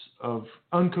 cups of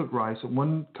uncooked rice.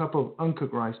 1 cup of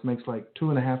uncooked rice makes like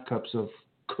 2.5 cups of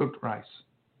cooked rice.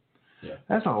 Yeah.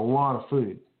 That's a lot of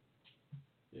food.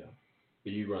 Yeah.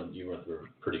 But you run through it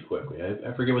pretty quickly.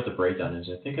 I forget what the breakdown is.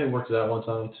 I think I worked it out one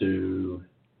time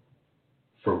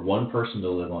for one person to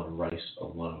live on rice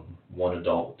alone, one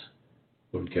adult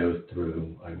would go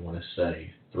through, I want to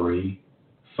say, 3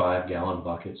 5-gallon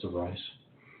buckets of rice.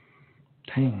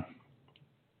 Dang.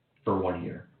 For 1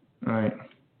 year. All right.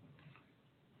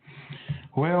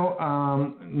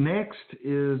 Well, next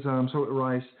is,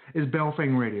 rice, is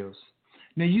Baofeng radios.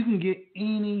 Now, you can get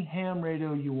any ham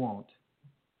radio you want.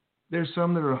 There's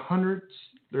some that are hundreds.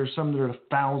 There's some that are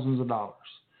thousands of dollars.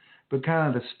 But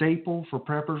kind of the staple for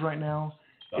preppers right now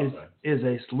is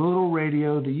a little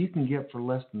radio that you can get for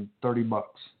less than $30.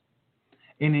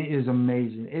 And it is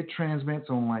amazing. It transmits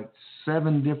on like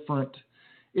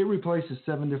it replaces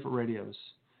 7 different radios.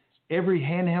 every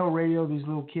handheld radio these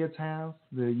little kids have,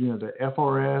 the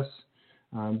FRS,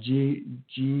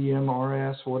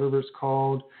 GMRS, whatever it's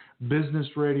called, business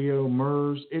radio,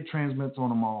 MERS, it transmits on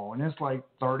them all, and it's like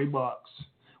 $30.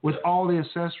 With all the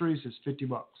accessories, it's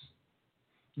 $50.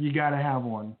 You got to have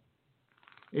one.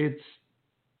 It's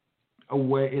the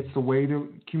way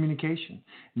to communication,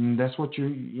 and that's what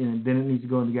then it needs to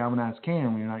go in the galvanized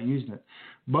can when you're not using it.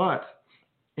 But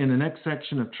in the next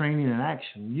section of training and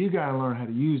action, you got to learn how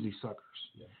to use these suckers.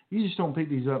 Yeah. You just don't pick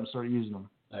these up and start using them.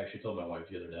 I actually told my wife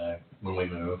the other day when we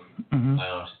move, Mm-hmm. I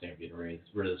honestly think getting rid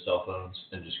of the cell phones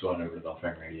and just going over to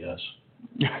Belfast radios.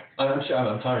 I'm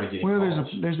tired of getting calls.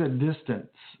 There's a distance.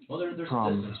 Well, there's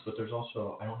problem. a distance, but there's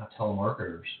also I don't have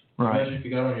telemarketers. Right. Imagine if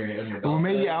you got on your well,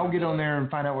 maybe I'll get on there and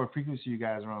find out what frequency you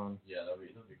guys are on. Yeah, that'd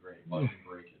be great. Watch me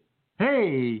break it.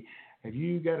 Hey, have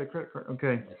you got a credit card?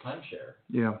 Okay. A timeshare.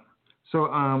 Yeah. So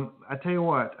I tell you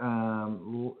what,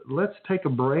 let's take a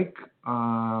break,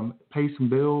 pay some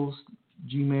bills.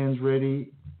 G-Man's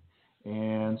ready,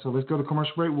 and so let's go to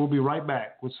commercial break. We'll be right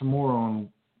back with some more on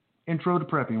Intro to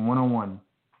Prepping 101.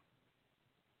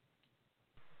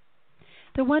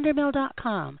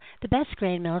 TheWonderMill.com, the best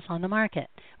grain mills on the market,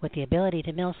 with the ability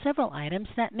to mill several items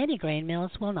that many grain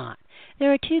mills will not.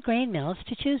 There are 2 grain mills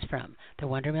to choose from. The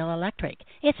Wonder Mill Electric.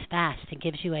 It's fast and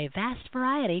gives you a vast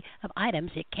variety of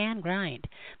items it can grind.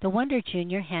 The Wonder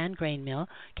Junior Hand Grain Mill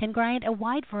can grind a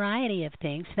wide variety of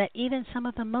things that even some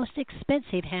of the most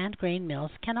expensive hand grain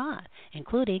mills cannot,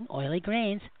 including oily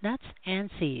grains, nuts,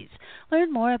 and seeds.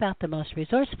 Learn more about the most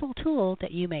resourceful tool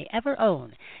that you may ever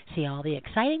own. See all the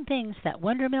exciting things that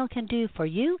Wonder Mill can do for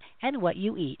you and what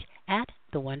you eat at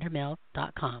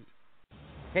TheWonderMill.com.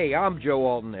 Hey, I'm Joe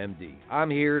Alton, MD.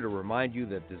 I'm here to remind you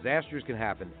that disasters can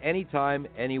happen anytime,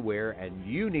 anywhere, and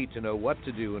you need to know what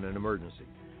to do in an emergency.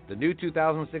 The new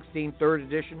 2016 third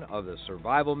edition of the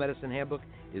Survival Medicine Handbook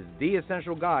is the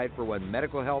essential guide for when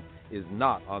medical help is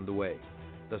not on the way.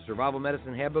 The Survival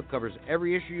Medicine Handbook covers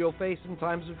every issue you'll face in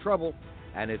times of trouble,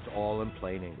 and it's all in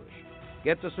plain English.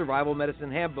 Get the Survival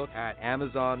Medicine Handbook at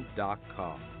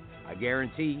Amazon.com. I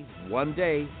guarantee one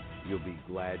day you'll be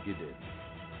glad you did.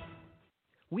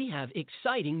 We have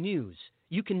exciting news.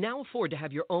 You can now afford to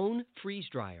have your own freeze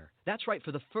dryer. That's right,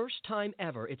 for the first time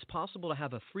ever, it's possible to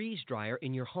have a freeze dryer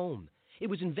in your home. It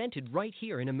was invented right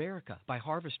here in America by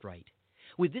Harvest Right.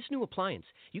 With this new appliance,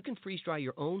 you can freeze dry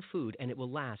your own food and it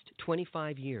will last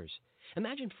 25 years.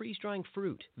 Imagine freeze drying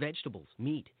fruit, vegetables,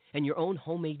 meat, and your own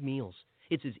homemade meals.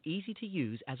 It's as easy to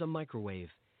use as a microwave.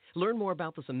 Learn more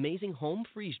about this amazing home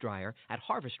freeze dryer at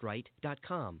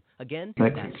harvestright.com. Again,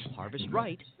 that's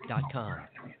harvestright.com.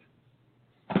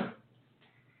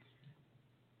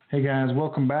 Hey guys,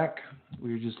 welcome back.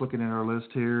 We were just looking at our list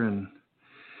here and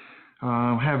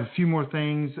have a few more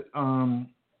things to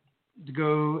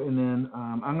go, and then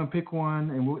I'm going to pick one,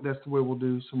 and that's the way we'll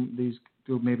do some of these,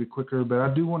 go maybe quicker. But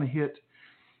I do want to hit,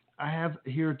 I have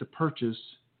here to purchase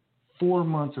 4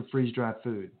 months of freeze-dried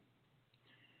food.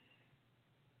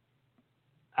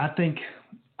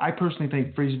 I personally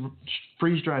think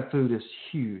freeze-dried food is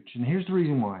huge, and here's the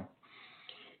reason why.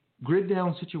 Grid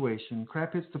down situation,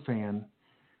 crap hits the fan.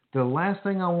 The last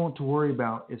thing I want to worry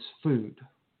about is food.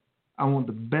 I want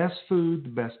the best food, the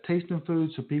best tasting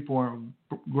food, so people aren't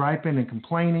griping and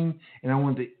complaining, and I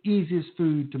want the easiest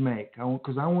food to make.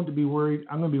 Because I want to be worried.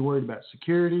 I'm going to be worried about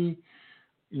security,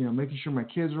 making sure my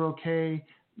kids are okay.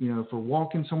 If we're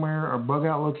walking somewhere or bug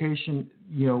out location,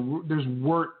 there's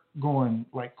work going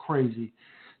like crazy.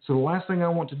 So the last thing I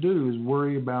want to do is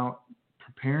worry about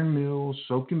preparing meals,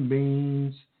 soaking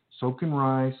beans, soaking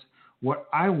rice. What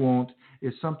I want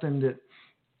is something that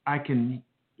I can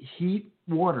heat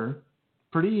water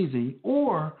pretty easy,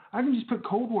 or I can just put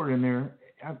cold water in there.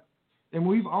 And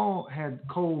we've all had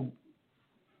cold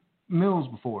meals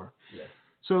before. Yeah.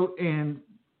 So, and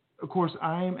of course,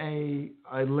 I am a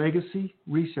legacy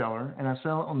reseller, and I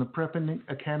sell it on the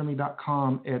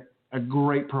PreppingAcademy.com at a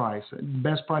great price,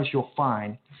 best price you'll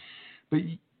find. But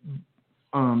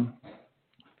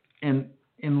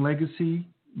and Legacy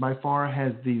by far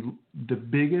has the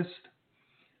biggest,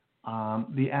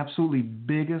 the absolutely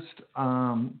biggest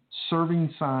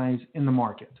serving size in the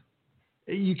market.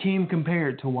 You can't even compare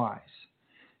it to Wise.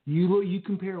 You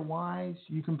compare Wise,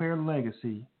 you compare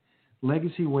Legacy.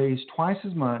 Legacy weighs twice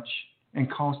as much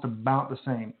and costs about the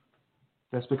same.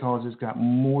 That's because it's got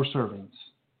more servings.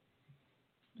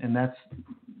 And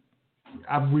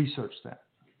I've researched that.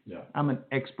 Yeah. I'm an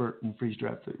expert in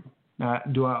freeze-dried food. Now,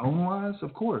 do I own Wise?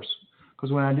 Of course.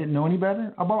 Because when I didn't know any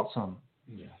better, I bought some.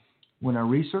 Yeah. When I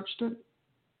researched it,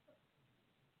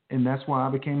 and that's why I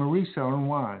became a reseller in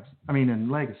Wise. In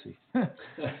Legacy. You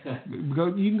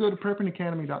can go to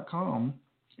PreppingAcademy.com,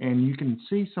 and you can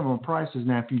see some of the prices.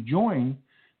 Now, if you join,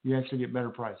 you actually get better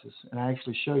prices, and I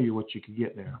actually show you what you could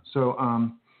get there. So,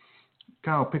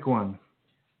 Kyle, pick one.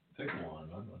 Pick one.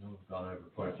 I know we've gone over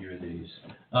quite a few of these.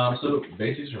 So,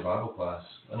 basic survival class.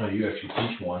 I know you actually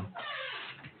teach one.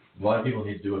 A lot of people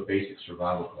need to do a basic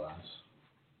survival class.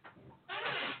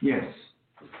 Yes.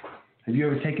 Have you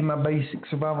ever taken my basic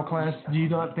survival class? Do you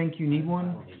not think you need one?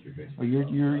 I don't need your basic Or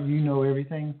you know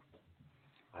everything?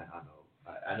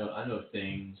 I know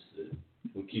things that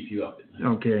will keep you up at night.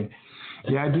 Okay.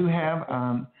 Yeah, I do have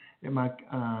at my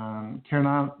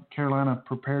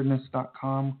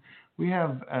CarolinaPreparedness.com. We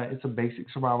have it's a basic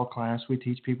survival class. We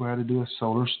teach people how to do a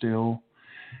solar still,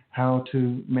 how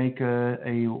to make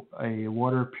a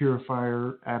water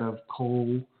purifier out of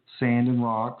coal, sand, and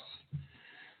rocks,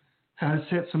 how to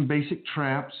set some basic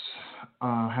traps,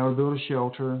 how to build a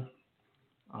shelter.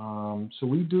 So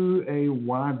we do a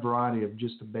wide variety of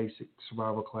just a basic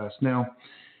survival class. Now,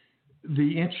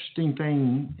 the interesting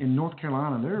thing in North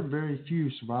Carolina, there are very few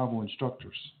survival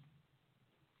instructors.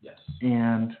 Yes.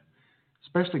 And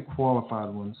especially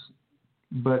qualified ones.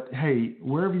 But hey,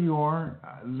 wherever you are,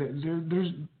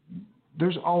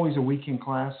 there's always a weekend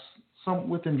class, some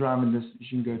within driving distance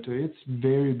you can go to. It's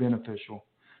very beneficial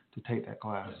to take that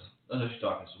class. Yeah. I was just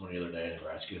talking to someone the other day, and they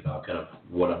were asking about kind of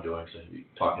what I'm doing. So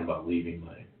talking about leaving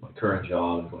my current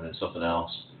job and going into something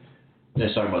else. And I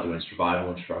was talking about doing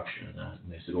survival instruction and that. And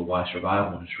they said, well, why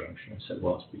survival instruction? I said,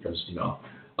 well, it's because,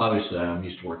 obviously I'm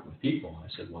used to working with people. I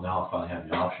said, well, now if I have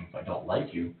the option, if I don't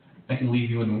like you, I can leave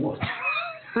you in the woods.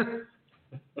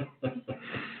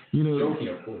 Joking,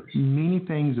 of course. Many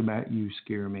things about you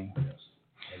scare me. Yes.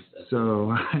 That's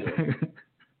so,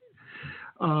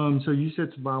 so you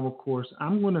said survival course.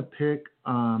 I'm going to pick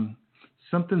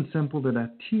something simple that I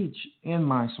teach in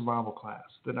my survival class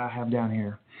that I have down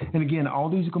here. And again, all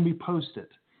these are going to be posted.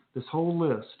 This whole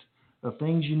list of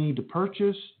things you need to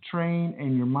purchase, train,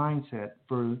 and your mindset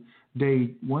for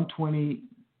day 120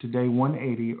 to day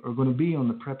 180 are going to be on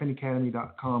the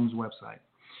PreppingAcademy.com's website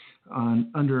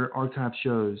under archive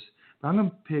shows. But I'm going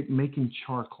to pick making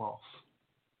char cloth.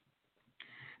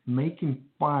 Making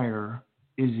fire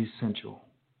is essential.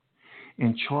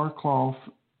 And char cloth,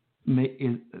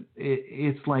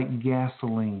 it's like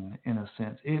gasoline in a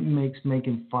sense. It makes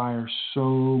making fire so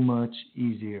much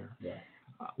easier. Yeah.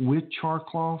 With char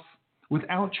cloth,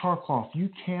 without char cloth, you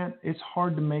can't. It's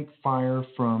hard to make fire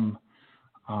from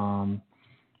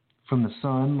the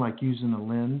sun, like using a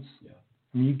lens. Yeah.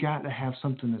 I mean, you got to have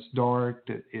something that's dark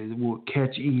that will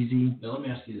catch easy. Now let me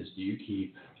ask you this: do you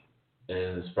keep?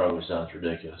 And this probably sounds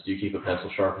ridiculous. Do you keep a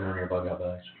pencil sharpener in your bug out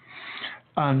bags?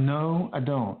 No, I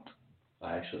don't.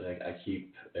 I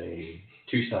keep a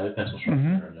two-sided pencil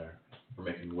sharpener in there for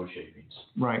making wood shavings.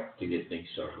 Right. To get things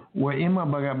started. Well, in my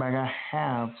bug out bag, I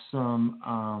have some.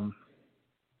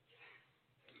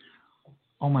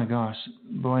 Oh my gosh,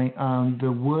 Blaine,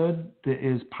 the wood that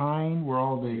is pine, where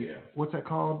all the what's that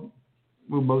called?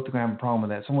 We're both gonna have a problem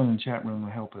with that. Someone in the chat room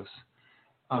will help us.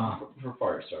 For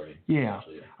fire starting. Yeah,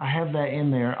 I have that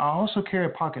in there. I also carry a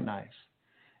pocket knife.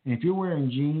 And if you're wearing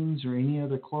jeans or any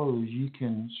other clothes, you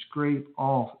can scrape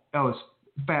off. Oh, it's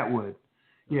fat wood.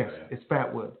 Yes, it's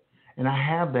fat wood. And I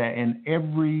have that in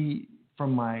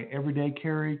from my everyday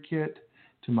carry kit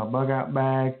to my bug out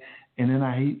bag. And then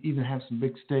I even have some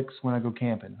big sticks when I go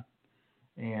camping.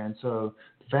 And so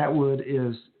fat wood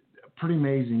is pretty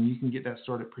amazing. You can get that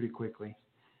started pretty quickly.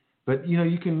 But,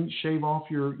 you can shave off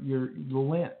the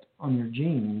lint on your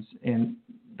jeans and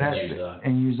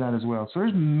use that as well. So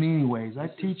there's many ways. I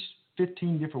teach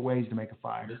 15 different ways to make a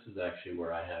fire. This is actually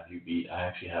where I have you beat. I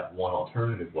actually have one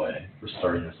alternative way for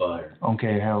starting a fire.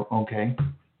 Okay, okay.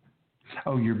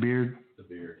 Oh, your beard? The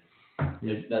beard.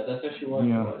 Yeah, that's actually why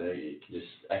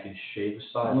I can shave a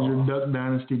side off. Your Duck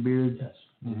Dynasty beard? Yes.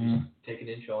 Mm-hmm. Just take an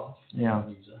inch off. Yeah.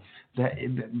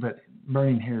 But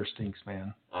burning hair stinks,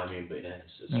 man. I mean, but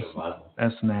it's survival.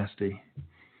 That's nasty.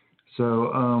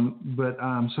 So,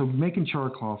 so making char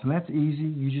cloth, and that's easy.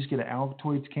 You just get an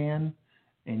Altoids can,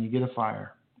 and you get a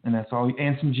fire, and that's all.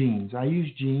 And some jeans. I use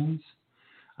jeans.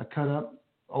 I cut up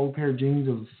old pair of jeans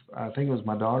of, I think it was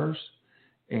my daughter's,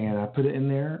 and I put it in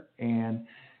there, and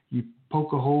you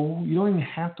poke a hole. You don't even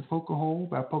have to poke a hole,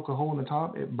 but I poke a hole in the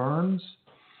top. It burns.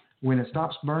 When it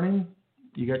stops burning,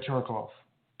 you got char cloth.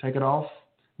 Take it off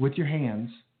with your hands.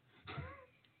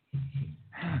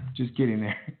 Just kidding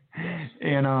there.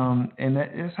 And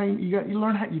that's how you gotta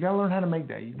learn how to make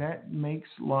that. That makes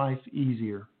life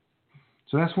easier.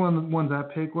 So that's one of the ones I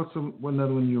pick. What's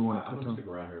another one you want to put on? I'm gonna stick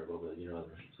around here a little bit.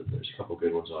 There's a couple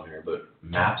good ones on here, but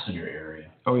maps in your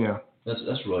area. Oh yeah. That's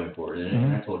really important.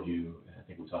 And I told you, I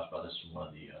think we talked about this in one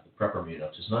of the prepper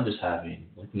meetups. It's not just having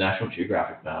like National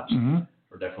Geographic maps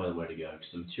are definitely the way to go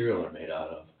because the material they're made out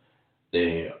of,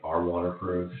 they are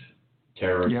waterproof,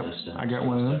 terror resistant. I got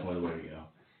one of them. Definitely the way to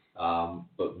go.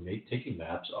 But taking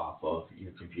maps off of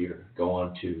your computer, go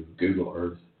on to Google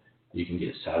Earth. You can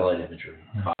get satellite imagery,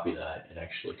 copy that, and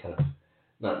actually kind of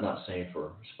not saying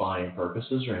for spying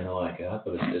purposes or anything like that,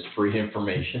 but it's free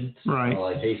information. Right.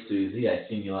 Like, hey, Susie, I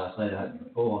seen you last night. I had your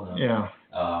phone on. Yeah.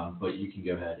 But you can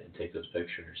go ahead and take those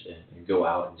pictures and go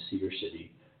out and see your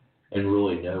city and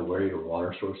really know where your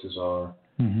water sources are,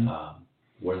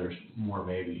 where there's more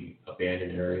maybe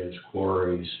abandoned areas,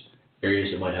 quarries,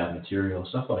 areas that might have material,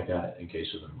 stuff like that in case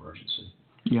of an emergency.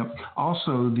 Yep.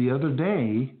 Also, the other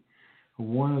day,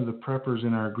 one of the preppers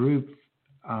in our group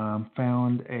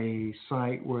found a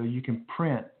site where you can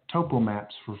print topo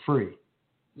maps for free.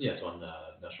 Yeah, it's on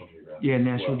National Geographic. Yeah,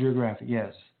 National Geographic,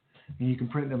 yes. And you can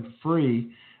print them for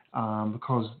free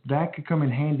because that could come in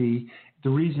handy. The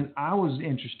reason I was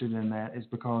interested in that is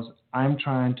because I'm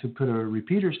trying to put a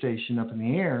repeater station up in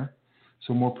the air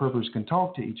so more preppers can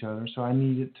talk to each other. So I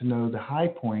needed to know the high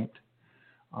point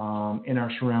in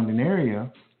our surrounding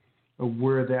area of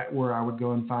where I would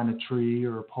go and find a tree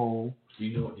or a pole. Do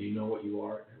you know what you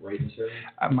are right in this area?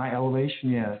 My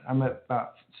elevation, yeah. I'm at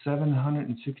about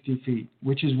 760 feet,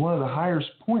 which is one of the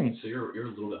highest points. So you're a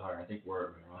little bit higher. I think we're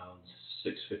around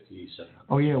 650, 700.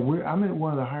 Oh, yeah. I'm at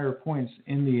one of the higher points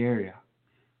in the area.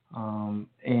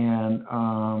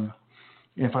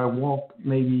 If I walk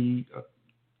maybe a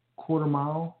quarter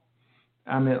mile,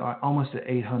 I'm at almost at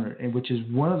 800, which is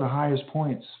one of the highest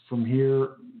points from here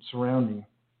surrounding.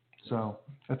 So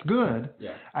that's good.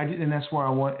 Yeah. And that's where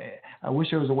I wish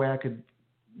there was a way I could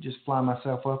just fly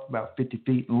myself up about 50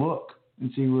 feet and look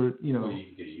and see where, Well, you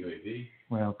can get a UAV.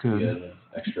 Well, could. You get an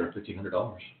extra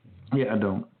 $1,500. Yeah, I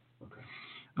don't.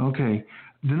 Okay.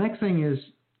 The next thing is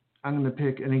I'm going to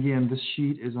pick, and again, this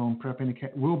sheet is on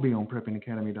will be on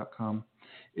preppingacademy.com,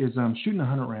 is shooting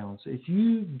 100 rounds. If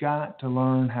you've got to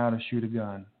learn how to shoot a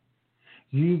gun,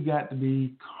 you've got to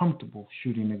be comfortable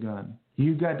shooting a gun.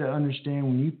 You've got to understand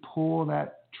when you pull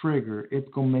that trigger, it's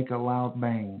going to make a loud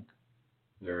bang.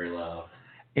 Very loud.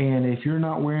 And if you're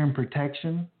not wearing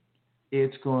protection,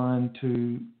 it's going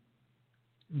to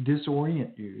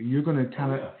disorient you. You're going to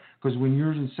kind of, because when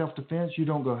you're in self-defense, you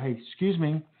don't go, hey, excuse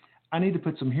me, I need to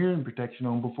put some hearing protection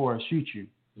on before I shoot you.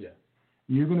 Yeah.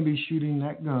 You're going to be shooting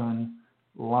that gun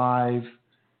live,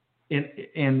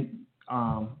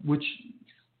 which...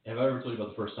 Have I ever told you about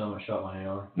the first time I shot my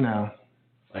AR? No.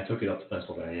 I took it up to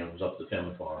Pennsylvania. It was up to the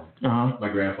family farm. Uh-huh. My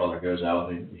grandfather goes out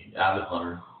with me, avid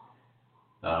hunter.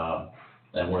 I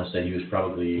want to say he was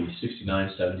probably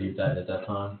 69, 70 at that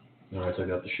time when I took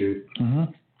it up to shoot. Mm-hmm.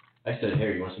 I said,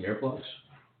 hey, you want some earplugs?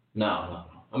 No,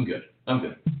 I'm good.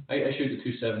 I shoot the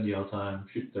 270 all the time,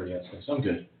 shoot 30 out six. I'm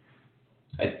good.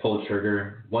 I pull the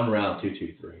trigger, one round,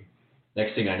 223.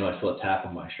 Next thing I know, I feel a tap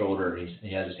on my shoulder, and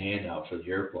he has his hand out for the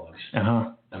earplugs.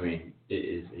 Uh-huh. I mean, it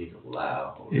is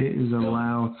loud. It is a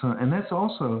loud sound. And that's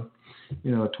also,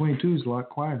 a 22 is a lot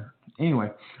quieter.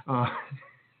 Anyway.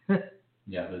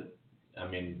 Yeah, but, I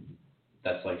mean,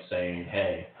 that's like saying,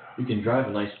 hey, you can drive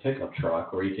a nice pickup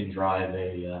truck, or you can drive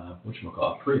a,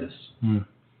 a Prius.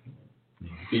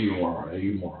 You more.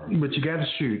 But you got to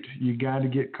shoot. You got to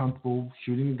get comfortable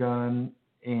shooting a gun,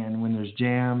 and when there's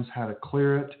jams, how to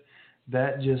clear it.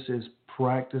 That just is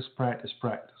practice.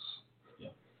 Yeah,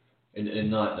 and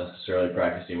not necessarily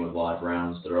practicing with live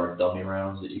rounds. There are dummy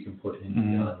rounds that you can put in the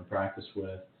gun and practice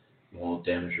with. You won't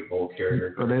damage your bolt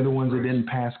carrier. Are they the ones that didn't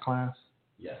pass class?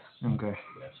 Yes. Okay.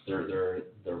 Yes,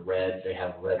 they're red. They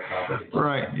have red properties.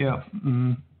 Right. Yeah.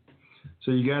 Mm-hmm.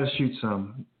 So you got to shoot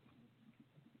some.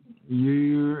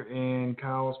 You and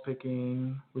Kyle's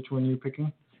picking. Which one are you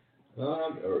picking?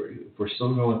 If we're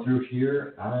still going through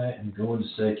here, I am going to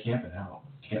say camping out.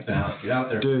 Get out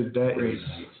there. Dude, that is.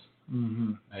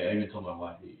 Mm-hmm. I even told my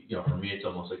wife, for me, it's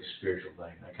almost like a spiritual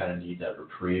thing. I kind of need that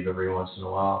reprieve every once in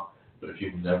a while. But if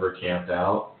you've never camped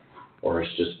out, or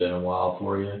it's just been a while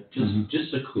for you,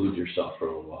 just seclude yourself for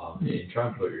a little while and try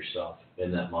and put yourself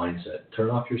in that mindset. Turn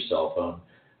off your cell phone.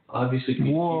 Obviously, keep it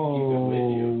with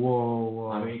you.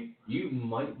 Whoa. I mean, you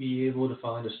might be able to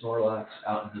find a Snorlax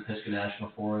out in the Pisgah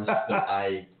National Forest, but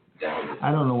I doubt it.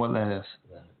 I don't know what that is.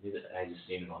 I just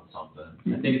seen it on something.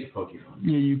 I think it's a Pokemon.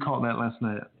 Yeah, you caught that last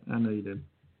night. I know you did.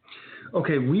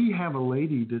 Okay, we have a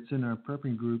lady that's in our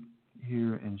prepping group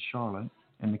here in Charlotte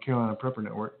in the Carolina Prepper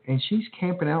Network, and she's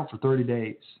camping out for 30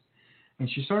 days. And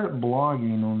she started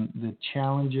blogging on the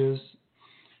challenges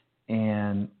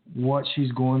and what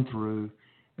she's going through.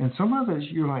 And some of it,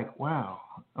 you're like, wow,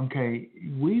 okay,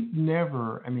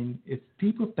 if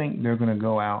people think they're going to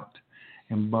go out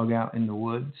and bug out in the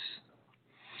woods,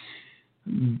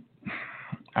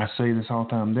 I say this all the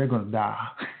time, they're going to die.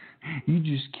 You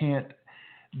just can't.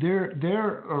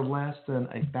 There are less than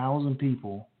 1,000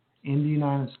 people in the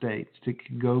United States that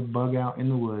could go bug out in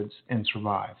the woods and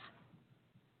survive.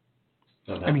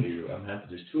 I'm happy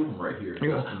there's 2 of them right here.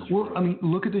 Well, I mean,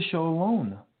 look at the show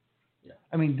alone. Yeah.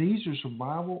 I mean, these are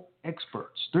survival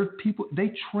experts. They're people.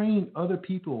 They train other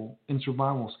people in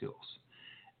survival skills,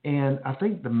 and I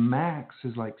think the max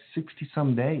is like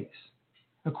 60-some days.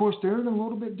 Of course, they're in a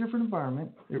little bit different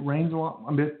environment. It rains a lot,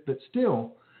 but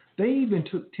still, they even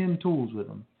took 10 tools with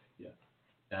them. Yeah.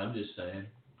 And I'm just saying,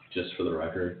 just for the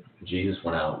record, Jesus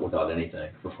went out without anything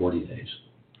for 40 days.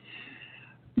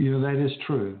 You know, that is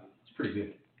true. It's pretty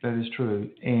good. That is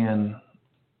true. And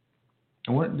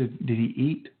what did he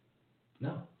eat?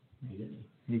 No, he didn't.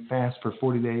 He fast for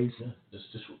 40 days? Yeah, just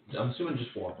I'm assuming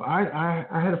just 4. I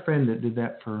had a friend that did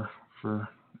that for I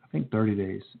think 30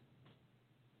 days.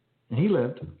 And he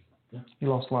lived. Yeah. He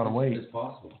lost a lot of weight. It's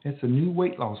possible. It's a new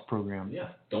weight loss program. Yeah,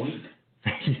 don't eat.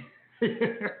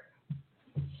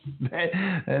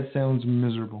 That sounds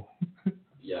miserable.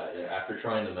 Yeah, after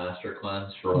trying the master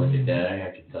cleanse for like a day,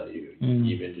 I can tell you,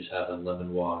 even just having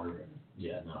lemon water, it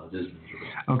is miserable.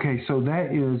 Okay, so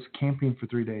that is camping for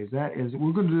 3 days.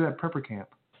 We're going to do that prepper camp.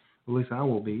 At least I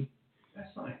will be.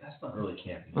 That's not really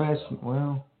camping.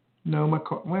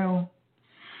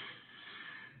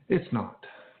 It's not.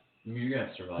 You're going to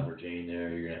have Survivor Jane there,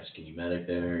 you're going to have Skinny Medic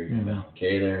there, you're going to have Alan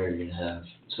Kay there, you're going to have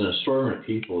an assortment of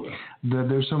people.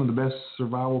 There's some of the best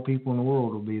survival people in the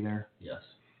world will be there. Yes.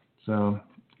 So,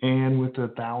 and with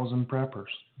 1,000 preppers.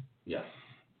 Yeah.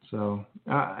 So,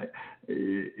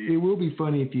 it will be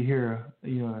funny if you hear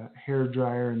a hair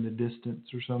dryer in the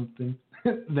distance or something.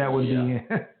 That would be.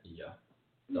 Yeah.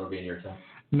 That'll be in your time.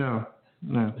 No.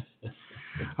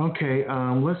 Okay.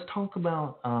 Let's talk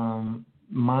about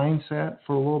mindset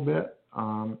for a little bit.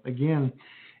 Again,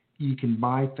 you can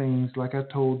buy things, like I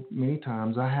told many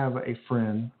times. I have a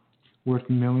friend worth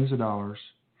millions of dollars.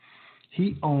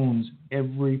 He owns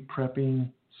every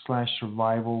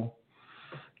prepping/survival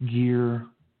gear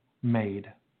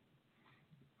made.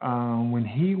 When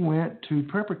he went to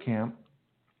prepper camp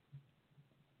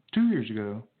 2 years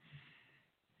ago,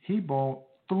 he bought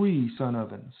 3 sun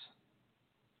ovens.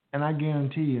 And I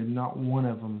guarantee you not one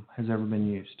of them has ever been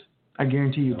used. I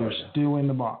guarantee you they're still in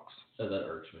the box. So that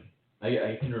irks me.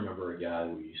 I can remember a guy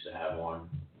we used to have on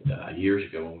years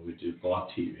ago when we would do Block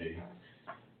TV.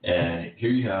 And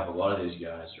here you have a lot of these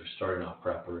guys that are starting off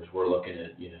preppers. We're looking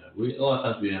at, a lot of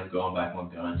times we end up going back on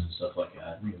guns and stuff like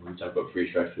that. We talk about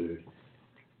freeze-dried food,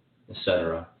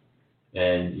 etc.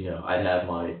 And, I'd have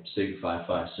my Sig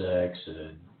 5.56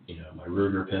 and, my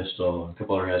Ruger pistol, and a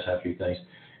couple other guys have a few things.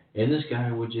 And this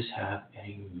guy would just have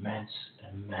an immense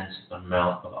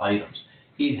amount of items.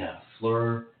 He'd have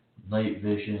FLIR, night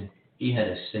vision. He had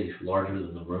a safe larger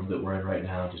than the room that we're in right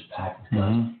now, just packed with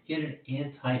guns. Mm-hmm. He had an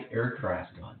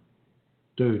anti-aircraft gun.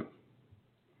 Dude.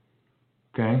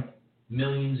 Okay.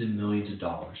 Millions and millions of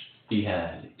dollars. He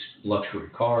had luxury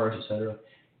cars, etc.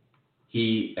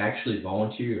 He actually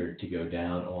volunteered to go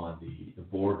down on the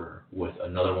border with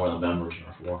another one of the members in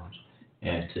our forums,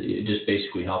 and to just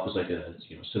basically help us like a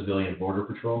civilian border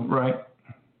patrol. Right.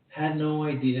 Had no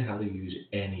idea how to use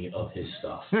any of his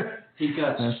stuff. He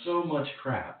got so much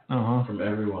crap from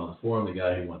everyone on the forum. The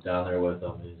guy who went down there with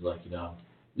him is like,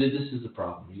 this is the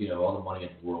problem. All the money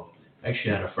in the world. I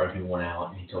actually had a friend who went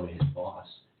out and he told me his boss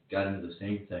got into the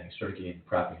same thing, started getting into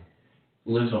prepping.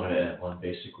 Lives on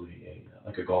basically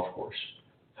a golf course.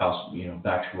 House,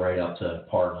 backs right up to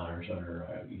par 9 or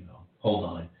hole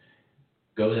 9.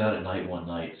 Goes out at night one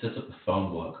night, sets up the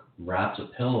phone book, wraps a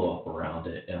pillow up around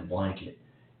it and a blanket,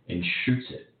 and shoots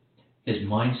it. His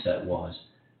mindset was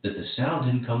that the sound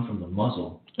didn't come from the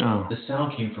muzzle. Oh. The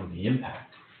sound came from the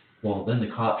impact. Well, then the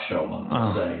cops show up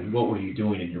and say, "What were you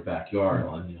doing in your backyard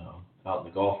out in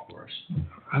the golf course?"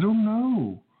 I don't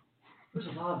know. There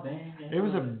was a lot of bang. It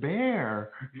was a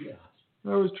bear. Yeah.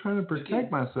 I was trying to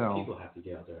protect myself. People have to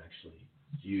get out there and actually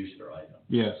use their items.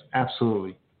 Yes,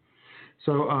 absolutely.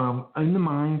 So in the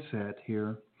mindset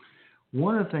here,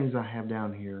 one of the things I have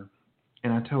down here,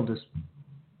 and I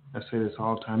say this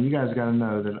all the time, you guys got to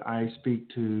know that I speak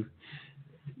to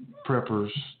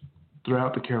preppers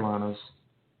throughout the Carolinas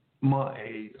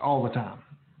all the time.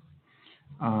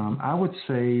 I would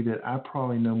say that I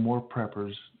probably know more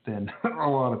preppers than a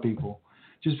lot of people,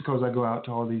 just because I go out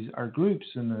to all our groups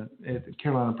at the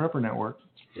Carolina Prepper Network,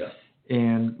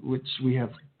 and which we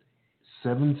have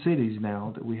 7 cities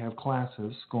now that we have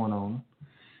classes going on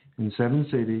in 7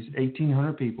 cities,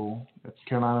 1,800 people. That's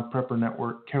Carolina Prepper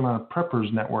Network,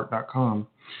 CarolinaPreppersNetwork.com.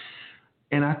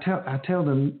 And I tell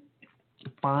them,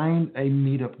 find a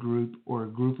meetup group or a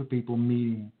group of people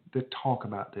meeting that talk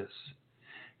about this.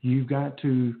 You've got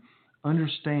to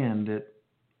understand that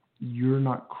you're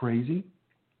not crazy.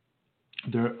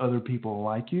 There are other people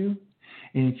like you.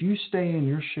 And if you stay in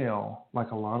your shell,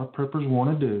 like a lot of preppers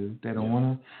want to do, I don't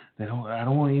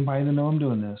want anybody to know I'm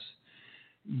doing this.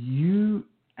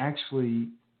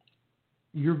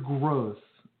 Your growth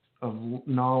of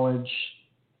knowledge,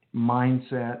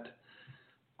 mindset,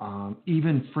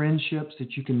 even friendships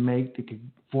that you can make that could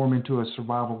form into a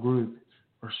survival group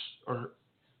are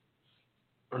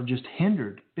just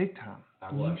hindered big time.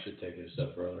 I will actually take it a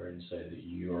step further and say that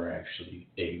you are actually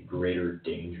a greater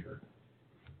danger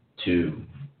to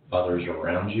others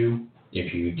around you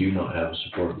if you do not have a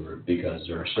support group, because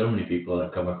there are so many people that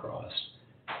I've come across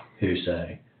who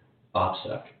say,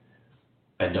 OPSEC,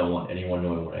 I don't want anyone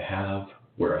knowing what I have,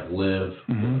 where I live,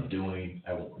 what I'm doing,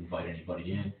 I won't invite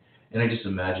anybody in. And I just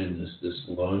imagine this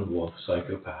lone wolf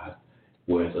psychopath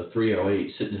with a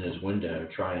 .308 sitting in his window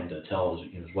trying to tell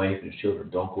his wife and his children,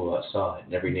 don't go outside,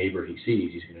 and every neighbor he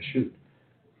sees, he's going to shoot.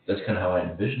 That's kind of how I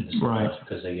envision this stuff,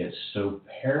 because they get so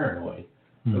paranoid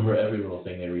over every little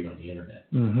thing they read on the internet.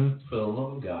 For the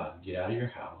love of God, get out of your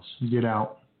house. Get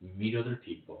out. Meet other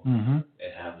people. And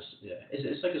have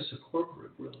it's like a support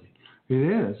group, really. It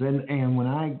is. And when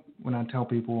I tell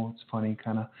people, it's funny,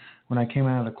 kind of, when I came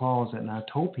out of the closet and I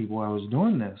told people I was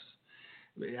doing this,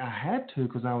 I had to,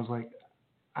 because I was like,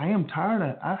 I am tired.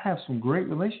 I have some great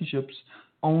relationships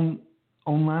on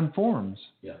online forums.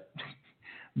 Yeah.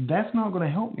 That's not going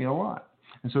to help me a lot.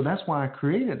 And so that's why I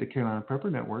created the Carolina Prepper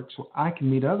Network, so I can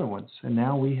meet other ones. And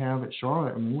now we have at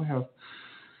Charlotte,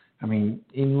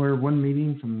 anywhere one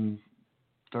meeting from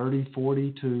 30,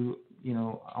 40 to,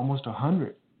 almost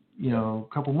 100, a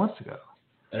couple months ago.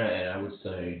 And I would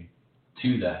say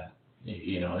to that,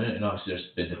 and obviously there's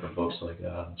been different books like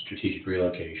Strategic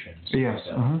Relocations. Yes.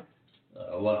 Like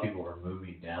a lot of people are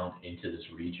moving down into this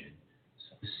region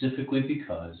specifically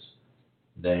because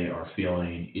they are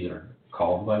feeling either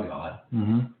called by God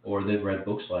or they've read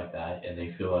books like that and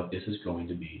they feel like this is going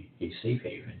to be a safe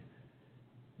haven.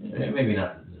 Maybe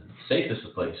not the safest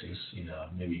of places,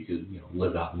 maybe you could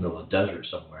live out in the middle of the desert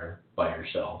somewhere by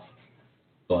yourself,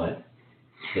 but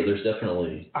there's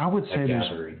definitely I would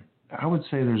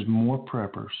say there's more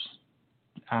preppers.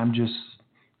 I'm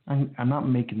not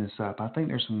making this up. I think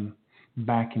there's some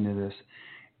backing to this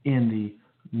in the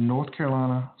North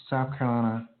Carolina, South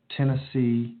Carolina,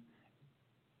 Tennessee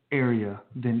area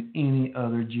than any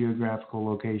other geographical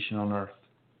location on Earth.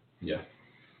 Yeah.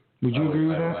 Would you agree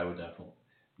with that? I would definitely.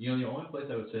 The only place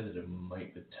I would say that it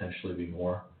might potentially be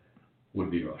more would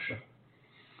be Russia.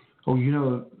 Oh,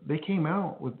 they came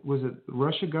out with, was it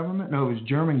Russia government? No, it was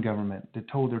German government that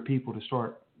told their people to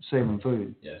start saving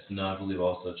food. Yes, and I believe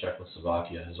also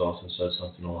Czechoslovakia has also said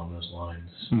something along those lines.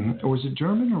 Or was it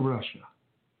German or Russia?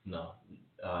 No.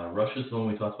 Russia's the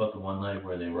one we talked about the one night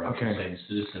where they were actually saying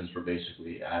citizens were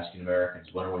basically asking Americans,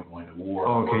 when are we going to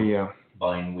war?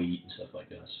 Buying wheat and stuff like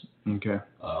this. Okay.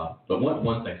 But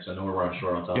one thing, because I know we're running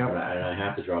short on top of that, and I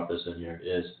have to drop this in here,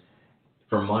 is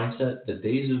for mindset, the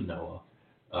days of Noah,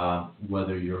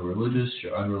 whether you're religious,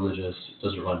 you're unreligious, it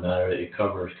doesn't really matter. It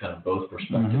covers kind of both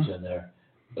perspectives in there.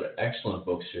 But an excellent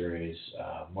book series.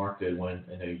 Mark Goodwin,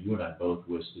 I know you and I both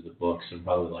whizzed through the books in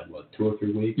probably 2 or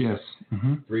 3 weeks? Yes.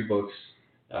 3 books.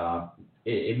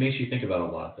 It makes you think about a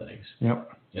lot of things.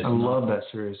 Yep. I love that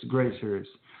series. Great series.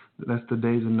 That's The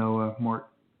Days of Noah. Mark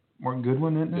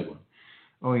Goodwin, isn't it? Goodwin.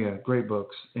 Oh, yeah. Great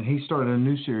books. And he started a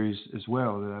new series as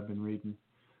well that I've been reading.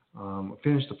 I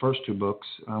finished the first 2 books.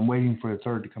 I'm waiting for the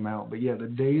third to come out. But, yeah, The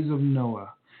Days of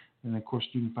Noah. And, of course,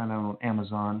 you can find out on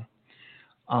Amazon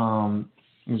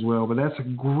as well. But that's a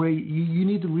great – you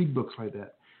need to read books like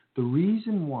that. The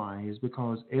reason why is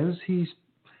because as he's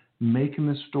making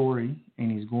the story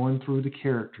and he's going through the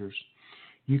characters,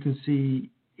 you can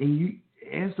see – and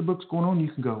as the book's going on, you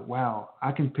can go, wow,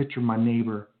 I can picture my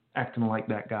neighbor acting like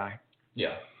that guy.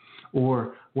 Yeah.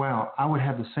 Or, wow, I would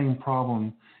have the same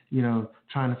problem,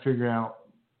 trying to figure out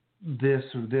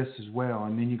this or this as well.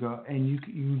 And then you go, and you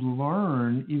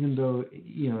learn, even though,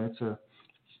 it's a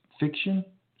fiction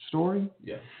story,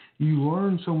 you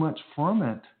learn so much from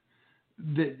it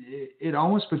that it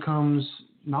almost becomes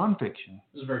nonfiction.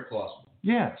 It's very plausible.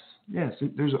 Yes.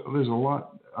 There's a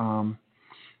lot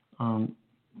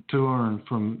to learn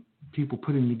from people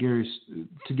putting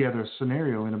together a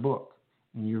scenario in a book,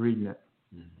 and you're reading it.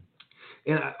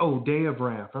 And Day of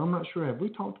Wrath. I'm not sure. Have we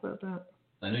talked about that?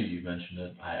 I know you mentioned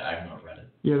it. I have not read it.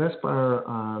 Yeah, that's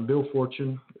by Bill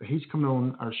Fortune. He's coming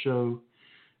on our show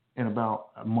in about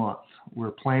a month.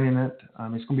 We're planning it.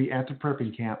 It's going to be at the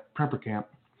prepper camp,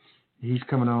 He's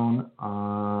coming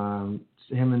on.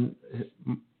 Him and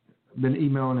been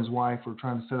emailing his wife. We're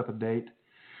trying to set up a date.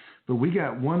 But we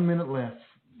got 1 minute left.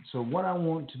 So what I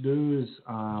want to do is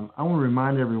I want to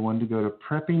remind everyone to go to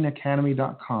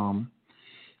preppingacademy.com.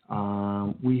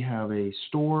 We have a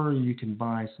store. You can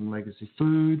buy some legacy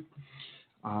food.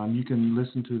 You can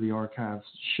listen to the archived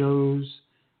shows.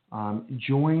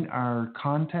 Join our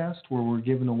contest where we're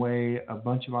giving away a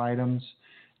bunch of items.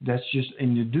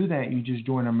 And to do that, you just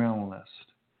join our mailing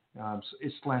list.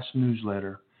 It's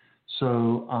 /newsletter.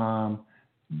 So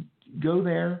go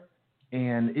there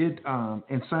and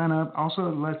sign up. Also,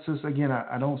 it lets us, again,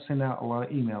 I don't send out a lot of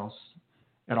emails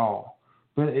at all.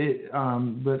 But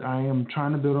I am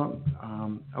trying to build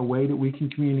a way that we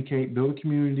can communicate, build a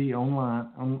community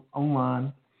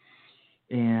online,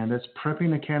 and that's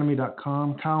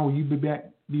preppingacademy.com. Kyle, will you be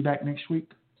back next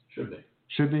week?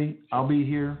 Should be. I'll be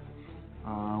here.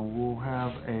 We'll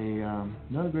have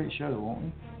another great show, won't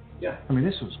we? Yeah. I mean,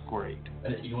 this was great.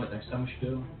 And you know what? Next time we should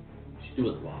do? We should do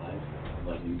it live on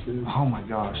like YouTube. Oh my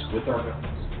gosh. With our guns.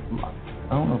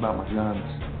 I don't know about my guns.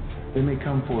 They may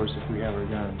come for us if we have our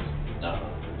guns. No.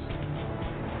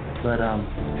 But,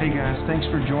 hey guys, thanks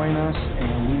for joining us,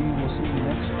 and we will see you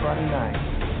next Friday night,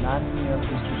 9 p.m.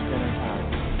 Eastern Standard Time.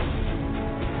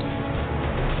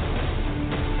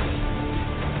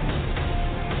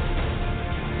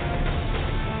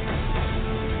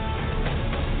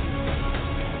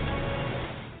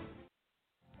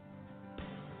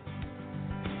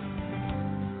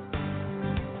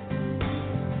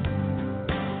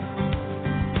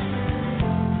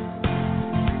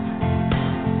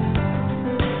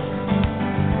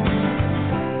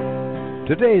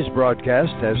 Today's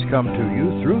broadcast has come to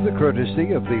you through the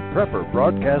courtesy of the Prepper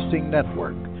Broadcasting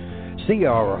Network. See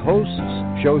our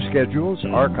hosts, show schedules,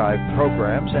 archived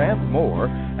programs, and more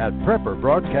at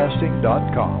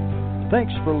prepperbroadcasting.com.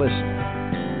 Thanks for listening.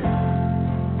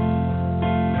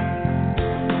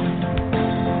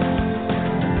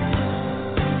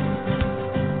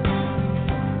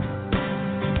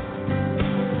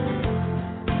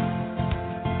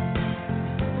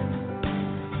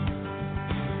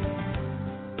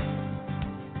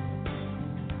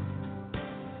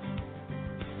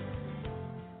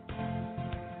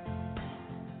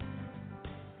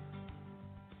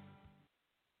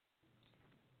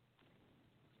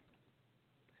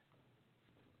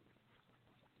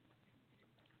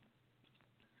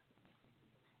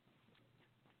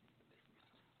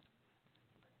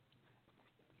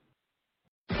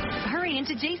 Hurry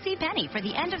into JCPenney for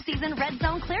the end-of-season Red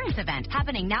Zone clearance event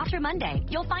happening now through Monday.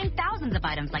 You'll find thousands of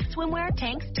items like swimwear,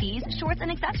 tanks, tees, shorts, and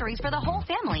accessories for the whole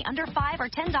family under $5 or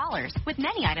 $10, with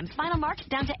many items final marked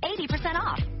down to 80%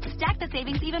 off. Stack the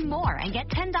savings even more and get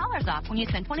 $10 off when you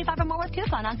spend $25 or more with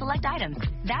coupon on select items.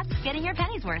 That's getting your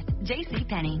pennies worth.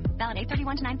 JCPenney. Valid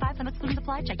 8/31 to 9/5. Some exclusions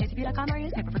apply. Check jcp.com or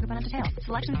newspaper for coupon and details.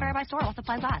 Selections vary by store. All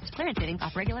supplies last. Clearance savings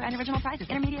off regular and original prices.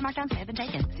 Intermediate markdowns may have been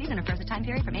taken. Season refers to time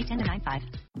period from 8/10 to 9/5.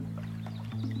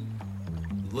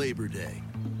 Labor Day.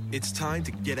 It's time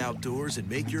to get outdoors and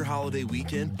make your holiday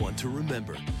weekend one to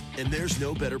remember. And there's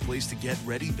no better place to get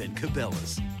ready than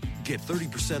Cabela's. Get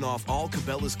 30% off all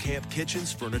Cabela's camp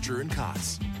kitchens, furniture, and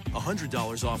cots.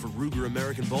 $100 off a Ruger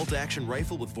American bolt-action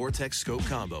rifle with Vortex scope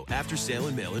combo after sale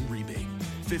and mail-in rebate.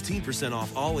 15%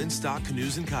 off all in-stock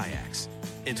canoes and kayaks.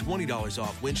 And $20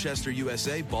 off Winchester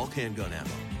USA bulk handgun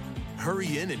ammo.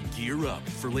 Hurry in and gear up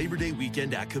for Labor Day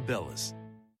weekend at Cabela's.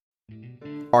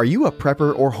 Are you a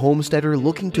prepper or homesteader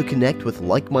looking to connect with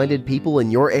like-minded people in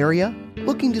your area?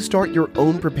 Looking to start your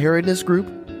own preparedness group?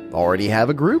 Already have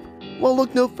a group? Well,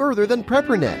 look no further than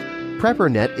PrepperNet.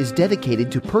 PrepperNet is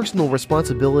dedicated to personal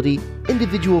responsibility,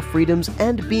 individual freedoms,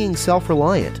 and being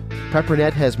self-reliant.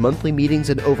 PrepperNet has monthly meetings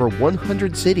in over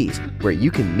 100 cities where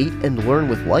you can meet and learn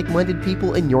with like-minded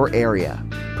people in your area.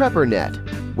 PrepperNet,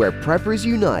 where preppers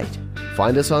unite.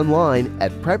 Find us online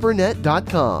at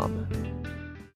preppernet.com.